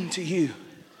saying to you,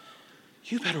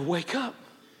 you better wake up.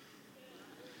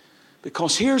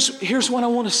 Because here's what I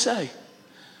want to say.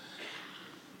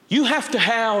 You have to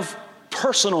have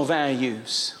personal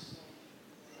values.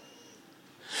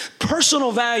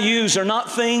 Personal values are not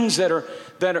things that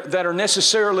are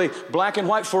necessarily black and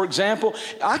white. For example,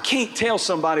 I can't tell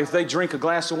somebody if they drink a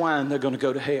glass of wine, they're going to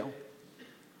go to hell.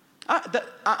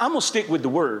 I'm going to stick with the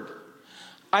word.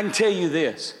 I can tell you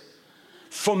this.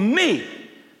 For me,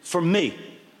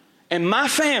 and my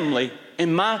family,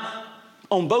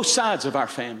 on both sides of our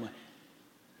family,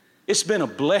 it's been a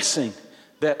blessing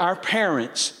that our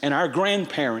parents and our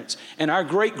grandparents and our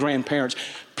great-grandparents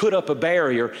put up a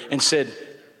barrier and said,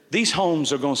 these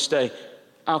homes are going to stay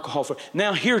alcohol-free.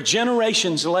 Now here,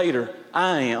 generations later,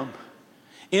 I am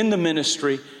in the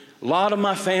ministry. A lot of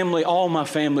my family, all my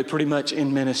family pretty much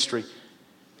in ministry.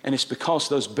 And it's because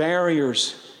those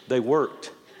barriers, they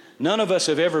worked. None of us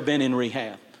have ever been in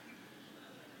rehab.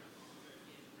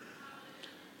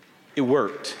 It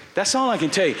worked. That's all I can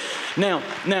tell you. Now,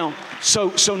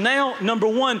 number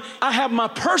one, I have my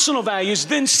personal values.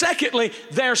 Then secondly,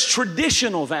 there's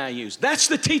traditional values. That's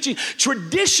the teaching.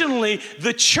 Traditionally,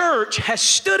 the church has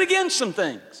stood against some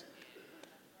things,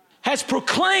 has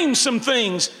proclaimed some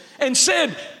things, and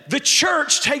said the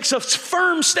church takes a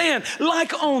firm stand,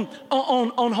 like on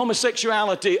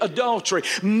homosexuality, adultery,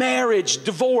 marriage,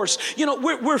 divorce. You know,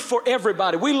 we're for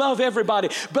everybody. We love everybody.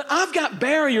 But I've got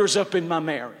barriers up in my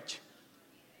marriage.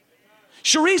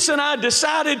 Sharice and I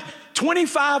decided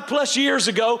 25 plus years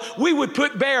ago we would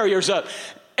put barriers up.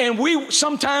 And we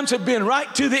sometimes have been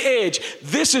right to the edge.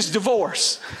 This is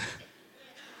divorce.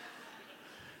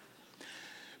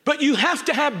 But you have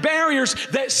to have barriers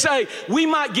that say we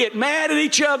might get mad at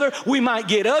each other, we might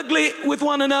get ugly with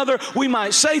one another, we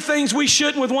might say things we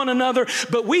shouldn't with one another,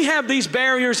 but we have these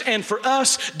barriers, and for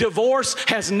us, divorce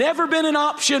has never been an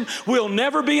option, will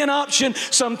never be an option.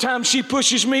 Sometimes she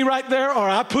pushes me right there or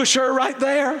I push her right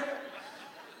there.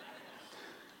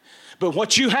 But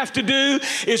what you have to do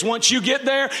is once you get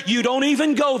there, you don't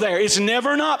even go there. It's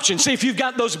never an option. See, if you've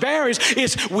got those barriers,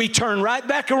 it's we turn right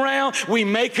back around, we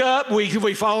make up,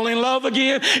 we fall in love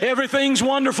again, everything's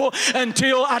wonderful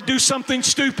until I do something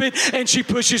stupid and she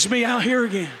pushes me out here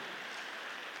again.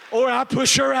 Or I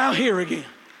push her out here again.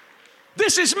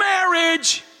 This is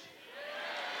marriage.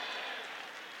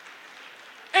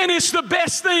 And it's the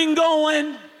best thing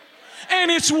going.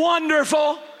 And it's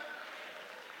wonderful.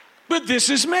 But this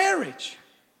is marriage.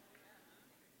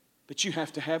 But you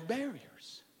have to have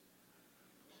barriers.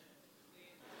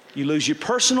 You lose your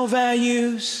personal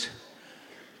values,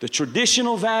 the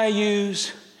traditional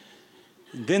values,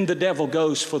 and then the devil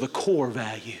goes for the core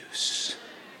values.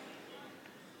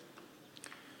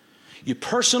 Your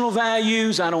personal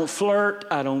values, I don't flirt,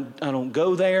 I don't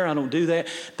go there, I don't do that.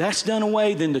 That's done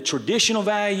away. Then the traditional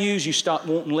values, you stop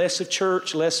wanting less of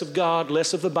church, less of God,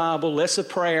 less of the Bible, less of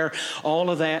prayer, all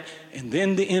of that. And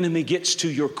then the enemy gets to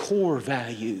your core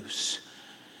values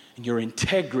and your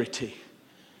integrity,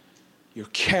 your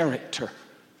character,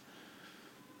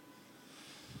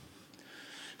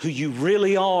 who you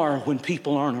really are when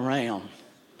people aren't around.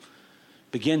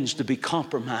 Begins to be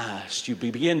compromised. You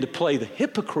begin to play the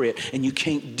hypocrite, and you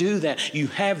can't do that. You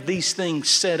have these things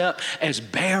set up as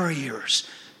barriers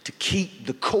to keep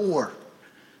the core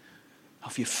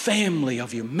of your family,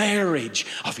 of your marriage,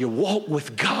 of your walk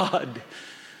with God,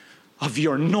 of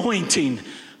your anointing,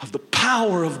 of the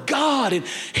power of God.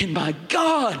 And my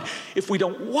God, if we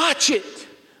don't watch it,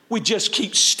 we just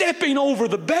keep stepping over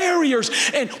the barriers.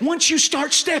 And once you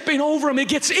start stepping over them, it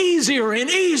gets easier and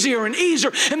easier and easier.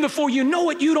 And before you know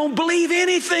it, you don't believe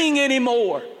anything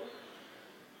anymore.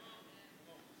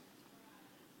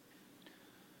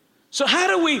 So how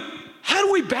do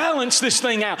we balance this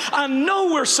thing out? I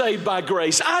know we're saved by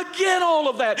grace. I get all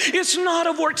of that. It's not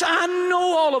of works. I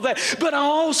know all of that. But I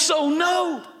also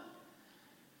know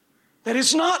that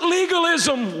it's not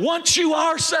legalism once you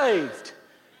are saved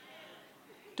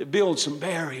to build some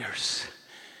barriers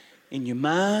in your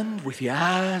mind, with your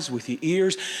eyes, with your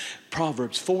ears.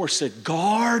 Proverbs 4 said,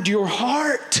 guard your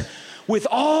heart with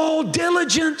all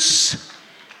diligence.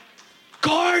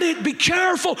 Guard it. Be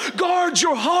careful. Guard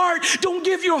your heart. Don't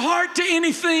give your heart to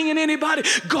anything and anybody.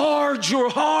 Guard your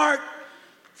heart,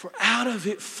 for out of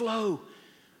it flow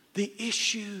the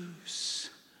issues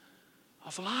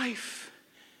of life.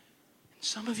 And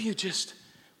some of you just,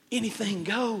 anything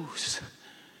goes.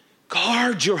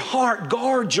 Guard your heart,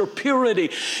 guard your purity.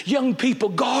 Young people,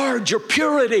 guard your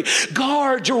purity,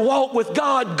 guard your walk with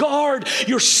God, guard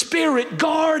your spirit,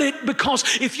 guard it,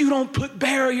 because if you don't put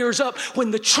barriers up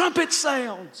when the trumpet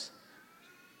sounds,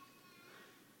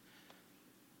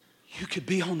 you could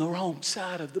be on the wrong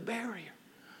side of the barrier.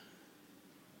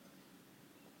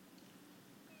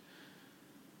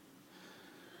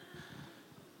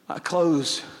 I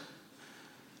close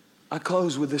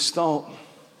with this thought.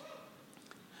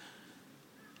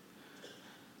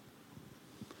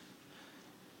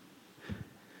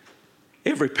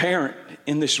 Every parent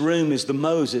in this room is the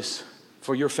Moses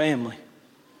for your family.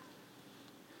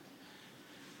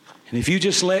 And if you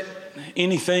just let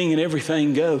anything and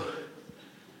everything go,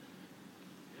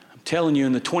 I'm telling you,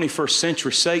 in the 21st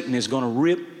century, Satan is going to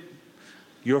rip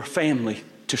your family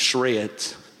to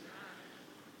shreds.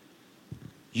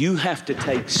 You have to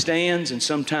take stands, and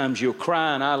sometimes you'll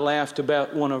cry. And I laughed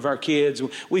about one of our kids.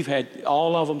 We've had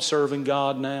all of them serving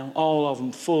God now, all of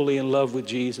them fully in love with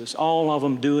Jesus, all of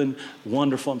them doing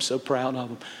wonderful. I'm so proud of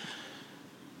them.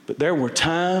 But there were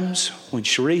times when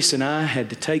Sharice and I had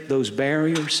to take those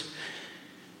barriers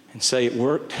and say, it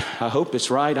worked. I hope it's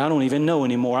right. I don't even know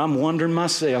anymore. I'm wondering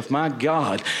myself, my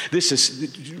God, this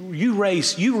is, you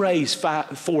raise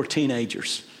 4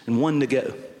 teenagers and 1 to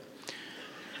go.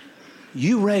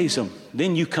 You raise them,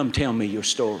 then you come tell me your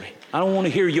story. I don't want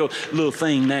to hear your little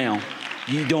thing now.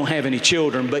 You don't have any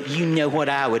children, but you know what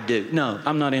I would do. No,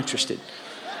 I'm not interested.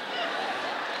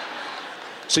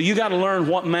 So you got to learn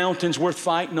what mountain's worth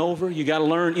fighting over. You got to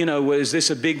learn, is this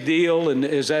a big deal? And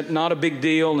is that not a big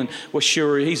deal? And well,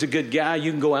 sure, he's a good guy.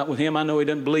 You can go out with him. I know he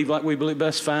doesn't believe like we believe.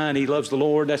 That's fine. He loves the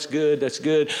Lord. That's good. That's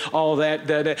good. All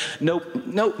that. Nope.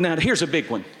 Now, here's a big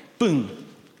one. Boom.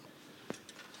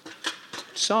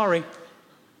 Sorry.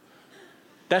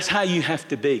 That's how you have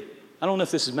to be. I don't know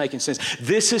if this is making sense.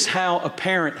 This is how a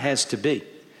parent has to be.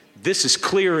 This is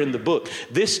clear in the book.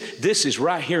 This is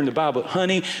right here in the Bible.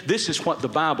 Honey, this is what the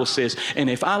Bible says. And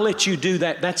if I let you do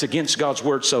that, that's against God's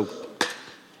word. So,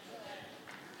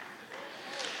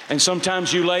 and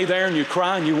sometimes you lay there and you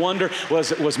cry and you wonder,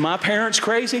 was my parents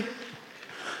crazy?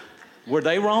 Were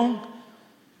they wrong?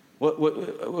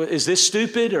 What, is this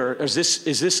stupid, or is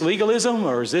this legalism,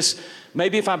 or is this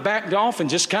maybe if I backed off and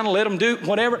just kind of let them do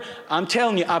whatever? I'm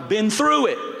telling you, I've been through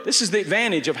it. This is the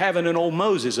advantage of having an old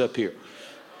Moses up here.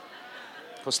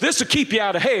 Because this will keep you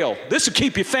out of hell. This will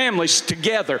keep your families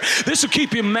together. This will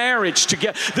keep your marriage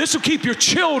together. This will keep your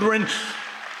children.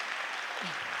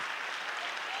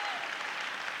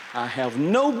 I have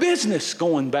no business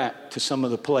going back to some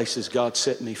of the places God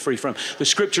set me free from. The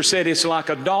scripture said it's like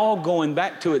a dog going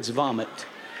back to its vomit.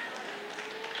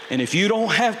 And if you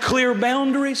don't have clear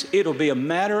boundaries, it'll be a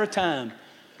matter of time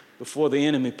before the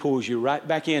enemy pulls you right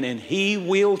back in. And he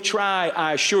will try,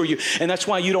 I assure you. And that's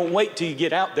why you don't wait till you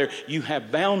get out there. You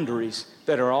have boundaries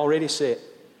that are already set.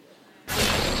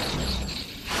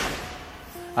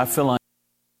 I feel like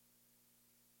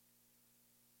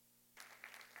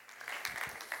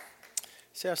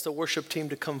ask the worship team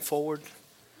to come forward.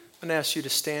 I'm going to ask you to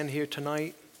stand here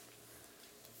tonight.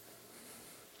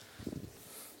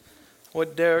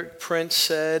 What Derek Prince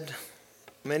said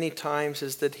many times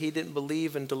is that he didn't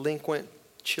believe in delinquent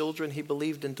children. He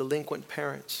believed in delinquent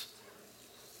parents.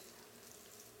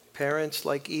 Parents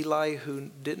like Eli who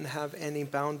didn't have any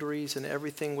boundaries and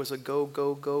everything was a go,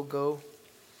 go, go, go.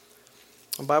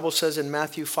 The Bible says in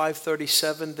Matthew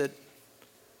 5:37 that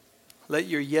let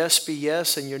your yes be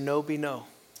yes and your no be no.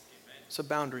 It's a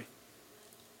boundary.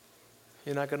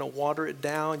 You're not going to water it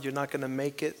down. You're not going to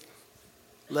make it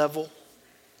level.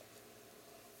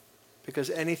 Because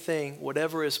anything,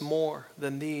 whatever is more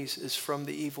than these, is from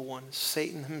the evil one.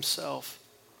 Satan himself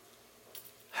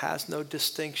has no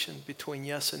distinction between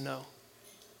yes and no.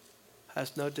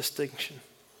 Has no distinction.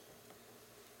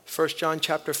 1 John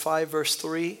chapter 5, verse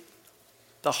 3,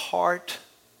 the heart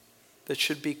that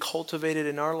should be cultivated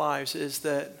in our lives is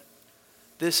that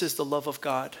this is the love of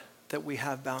God, that we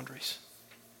have boundaries,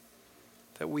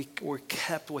 that we're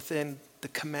kept within the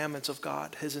commandments of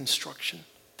God, his instruction.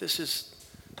 This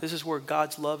is where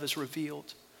God's love is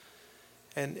revealed.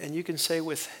 And you can say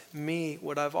with me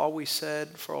what I've always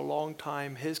said for a long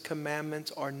time, his commandments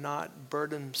are not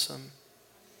burdensome.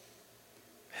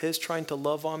 His trying to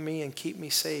love on me and keep me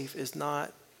safe is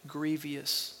not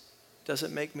grievous,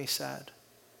 doesn't make me sad.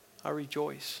 I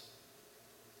rejoice.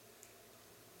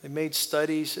 They made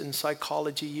studies in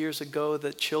psychology years ago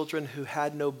that children who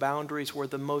had no boundaries were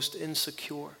the most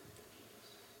insecure.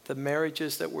 The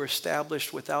marriages that were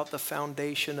established without the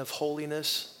foundation of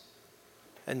holiness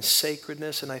and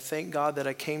sacredness. And I thank God that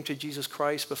I came to Jesus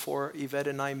Christ before Yvette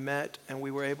and I met, and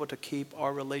we were able to keep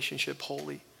our relationship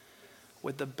holy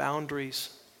with the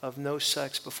boundaries of no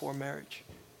sex before marriage.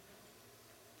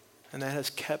 And that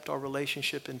has kept our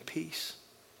relationship in peace.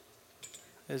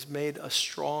 Has made a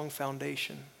strong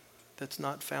foundation that's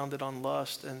not founded on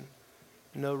lust and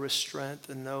no restraint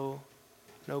and no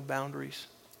boundaries.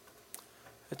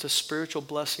 It's a spiritual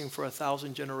blessing for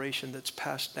 1,000 generations that's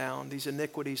passed down. These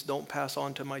iniquities don't pass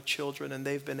on to my children, and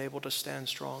they've been able to stand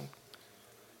strong.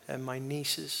 And my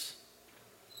nieces,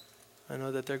 I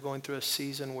know that they're going through a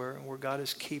season where God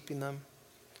is keeping them.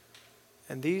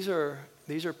 And these are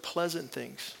pleasant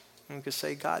things. And we can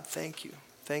say, God, thank you.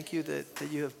 Thank you that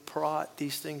you have brought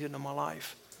these things into my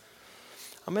life.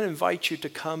 I'm going to invite you to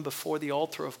come before the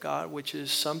altar of God, which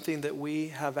is something that we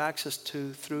have access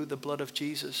to through the blood of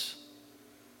Jesus.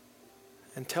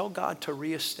 And tell God to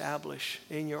reestablish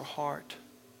in your heart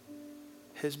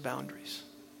his boundaries.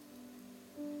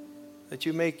 That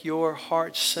you make your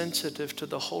heart sensitive to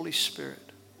the Holy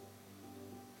Spirit.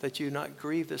 That you not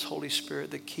grieve this Holy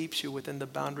Spirit that keeps you within the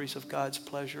boundaries of God's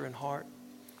pleasure and heart.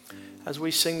 As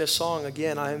we sing this song,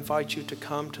 again, I invite you to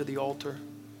come to the altar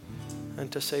and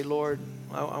to say, Lord,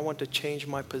 I want to change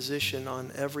my position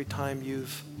on every time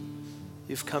you've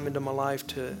come into my life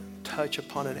to touch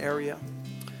upon an area.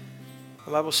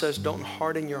 The Bible says, don't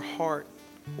harden your heart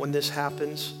when this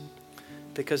happens,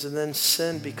 because then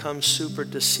sin becomes super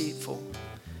deceitful.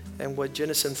 And what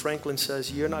Jenison Franklin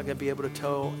says, you're not going to be able to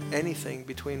tell anything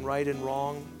between right and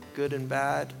wrong, good and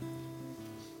bad,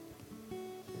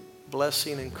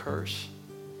 blessing and curse.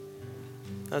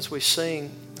 As we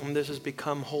sing, and this has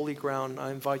become holy ground,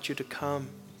 I invite you to come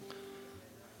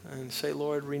and say,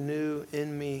 Lord, renew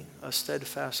in me a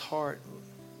steadfast heart.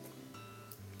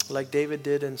 Like David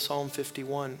did in Psalm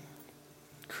 51,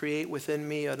 create within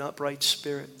me an upright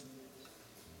spirit.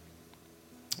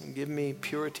 And give me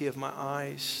purity of my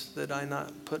eyes, that I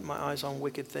not put my eyes on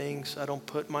wicked things. I don't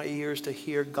put my ears to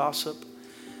hear gossip.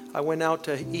 I went out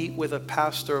to eat with a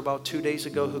pastor about 2 days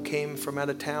ago who came from out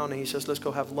of town, and he says, let's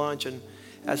go have lunch. And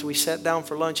as we sat down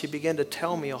for lunch, he began to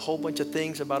tell me a whole bunch of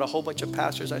things about a whole bunch of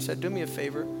pastors. I said, do me a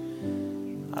favor.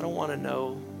 I don't want to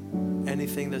know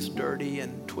anything that's dirty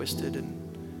and twisted. And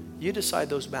you decide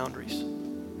those boundaries.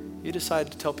 You decide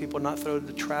to tell people not to throw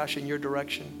the trash in your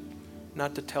direction,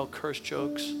 not to tell curse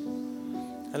jokes.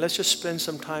 And let's just spend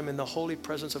some time in the holy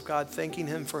presence of God, thanking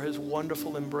him for his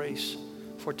wonderful embrace.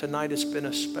 For tonight it's been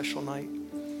a special night.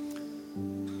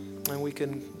 And we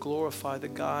can glorify the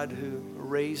God who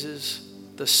raises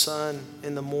the sun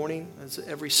in the morning, as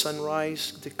every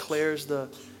sunrise declares the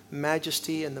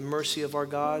majesty and the mercy of our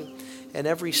God. And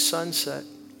every sunset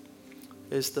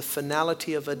is the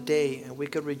finality of a day, and we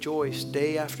could rejoice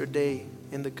day after day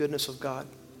in the goodness of God.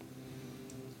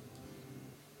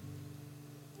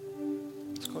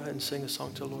 Let's go ahead and sing a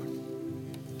song to the Lord.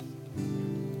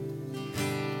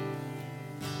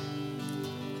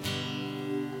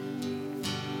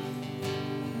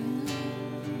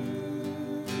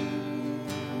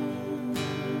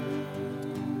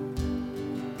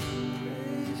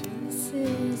 This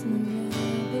is my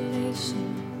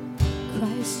revelation,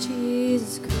 Christ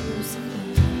Jesus crucified.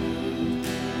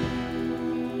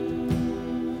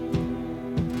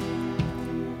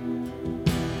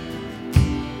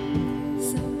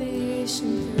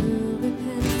 Salvation through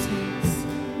repentance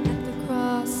at the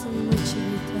cross on which he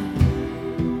died.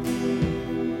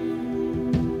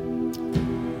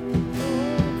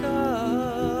 Oh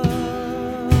God.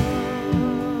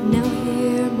 Now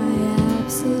hear my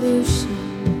absolution,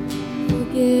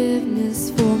 forgiveness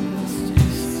for my sin.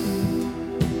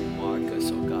 Mark us,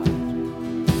 oh God.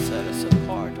 Set us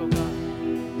apart, oh God.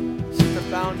 Set the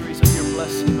boundaries of your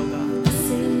blessing, oh God.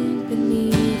 Sin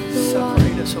beneath the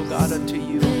Separate us, oh waters, God, unto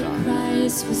you, oh and God.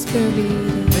 Christ was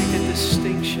buried. Make a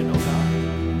distinction, oh God.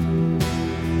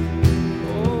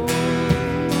 Oh,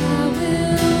 I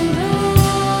will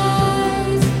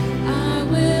rise, I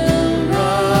will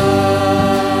rise,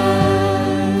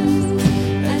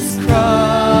 as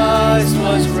Christ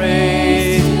was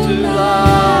raised to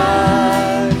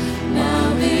life. now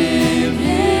in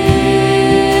him,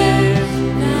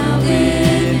 now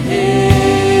in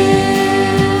him,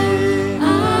 I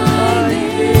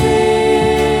live.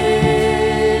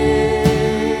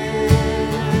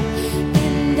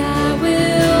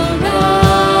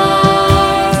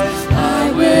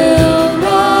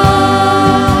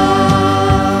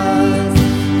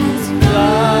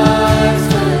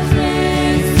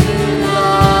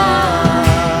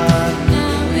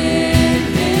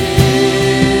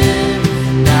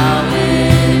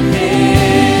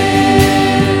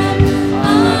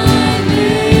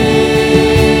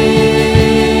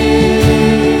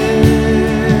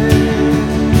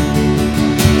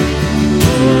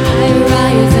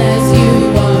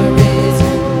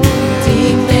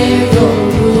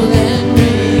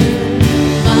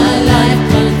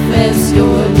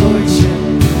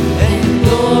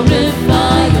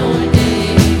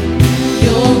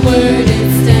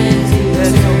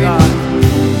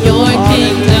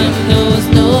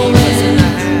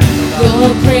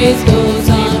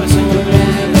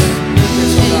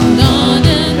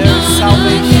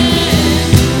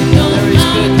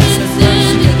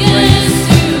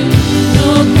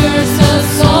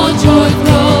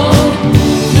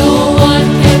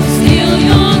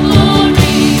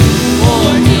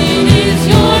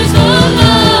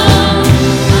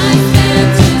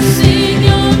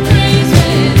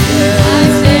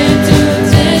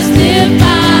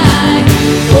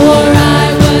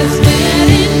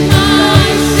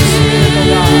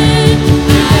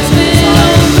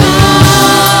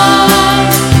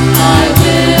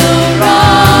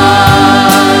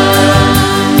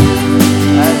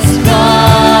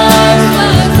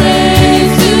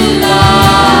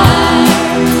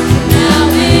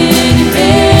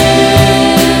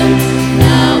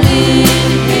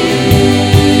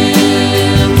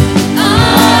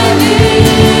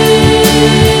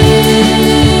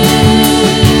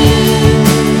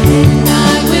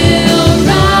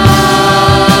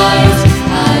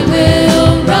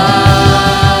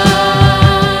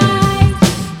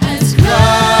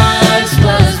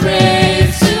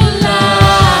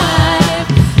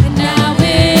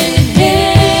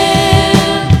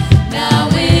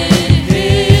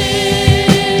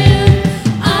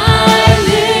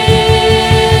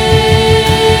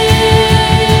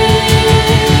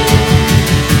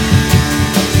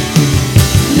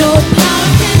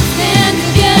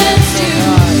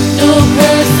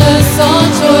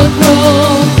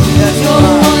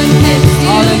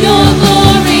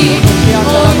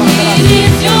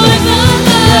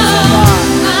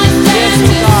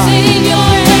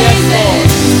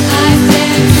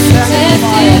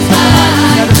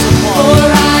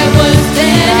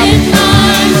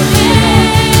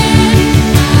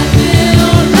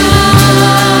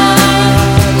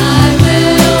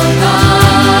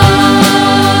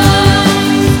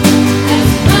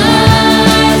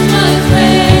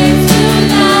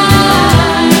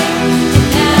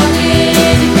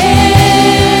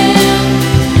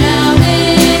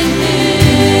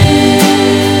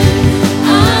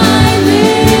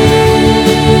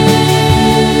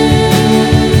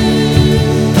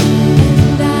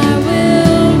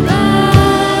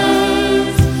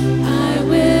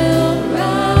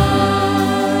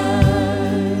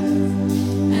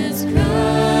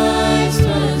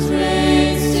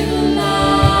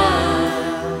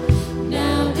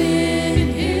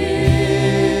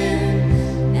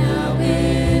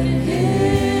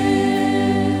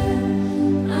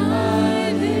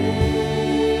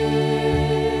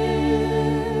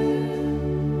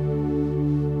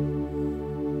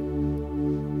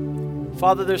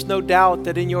 Father, there's no doubt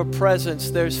that in your presence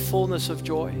there's fullness of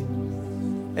joy.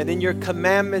 And in your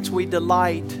commandments we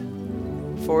delight,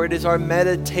 for it is our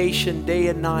meditation day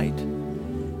and night,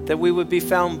 that we would be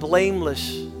found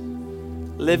blameless,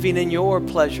 living in your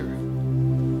pleasure,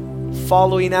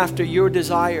 following after your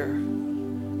desire.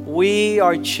 We,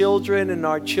 our children, and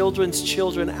our children's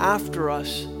children after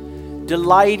us,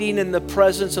 delighting in the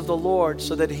presence of the Lord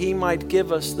so that He might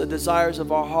give us the desires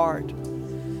of our heart.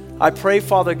 I pray,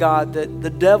 Father God, that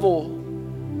the devil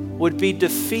would be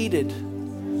defeated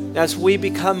as we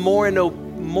become more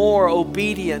and more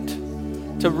obedient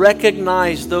to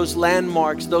recognize those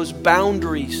landmarks, those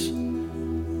boundaries,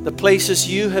 the places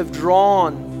you have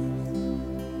drawn,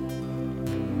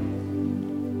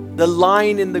 the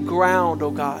line in the ground,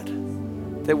 oh God,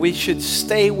 that we should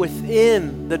stay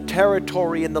within the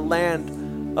territory and the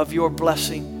land of your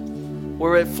blessing,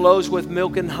 where it flows with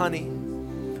milk and honey.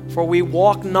 For we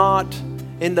walk not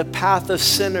in the path of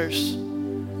sinners,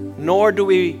 nor do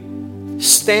we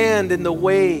stand in the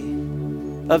way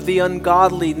of the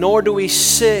ungodly, nor do we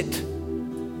sit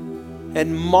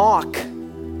and mock.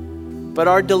 But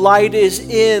our delight is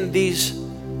in these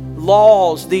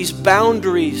laws, these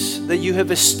boundaries that you have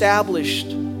established.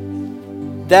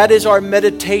 That is our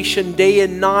meditation day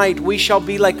and night. We shall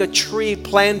be like a tree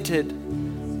planted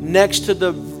next to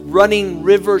the running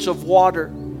rivers of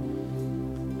water,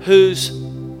 whose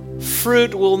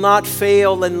fruit will not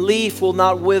fail and leaf will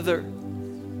not wither.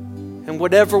 And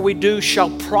whatever we do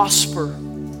shall prosper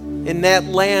in that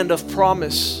land of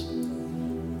promise.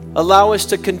 Allow us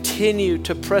to continue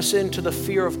to press into the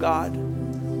fear of God,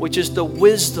 which is the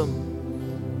wisdom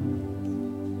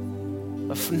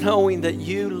of knowing that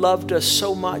you loved us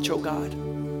so much, oh God,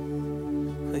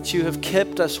 that you have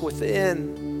kept us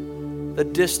within the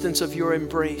distance of your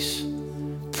embrace.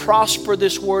 Prosper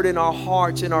this word in our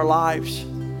hearts, in our lives,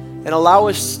 and allow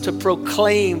us to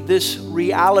proclaim this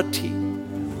reality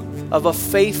of a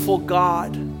faithful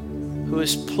God who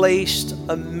has placed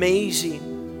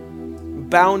amazing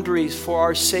boundaries for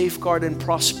our safeguard and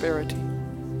prosperity.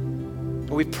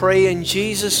 We pray in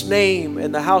Jesus' name,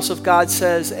 and the house of God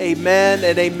says amen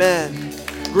and amen.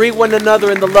 Greet one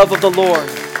another in the love of the Lord.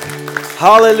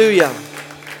 Hallelujah.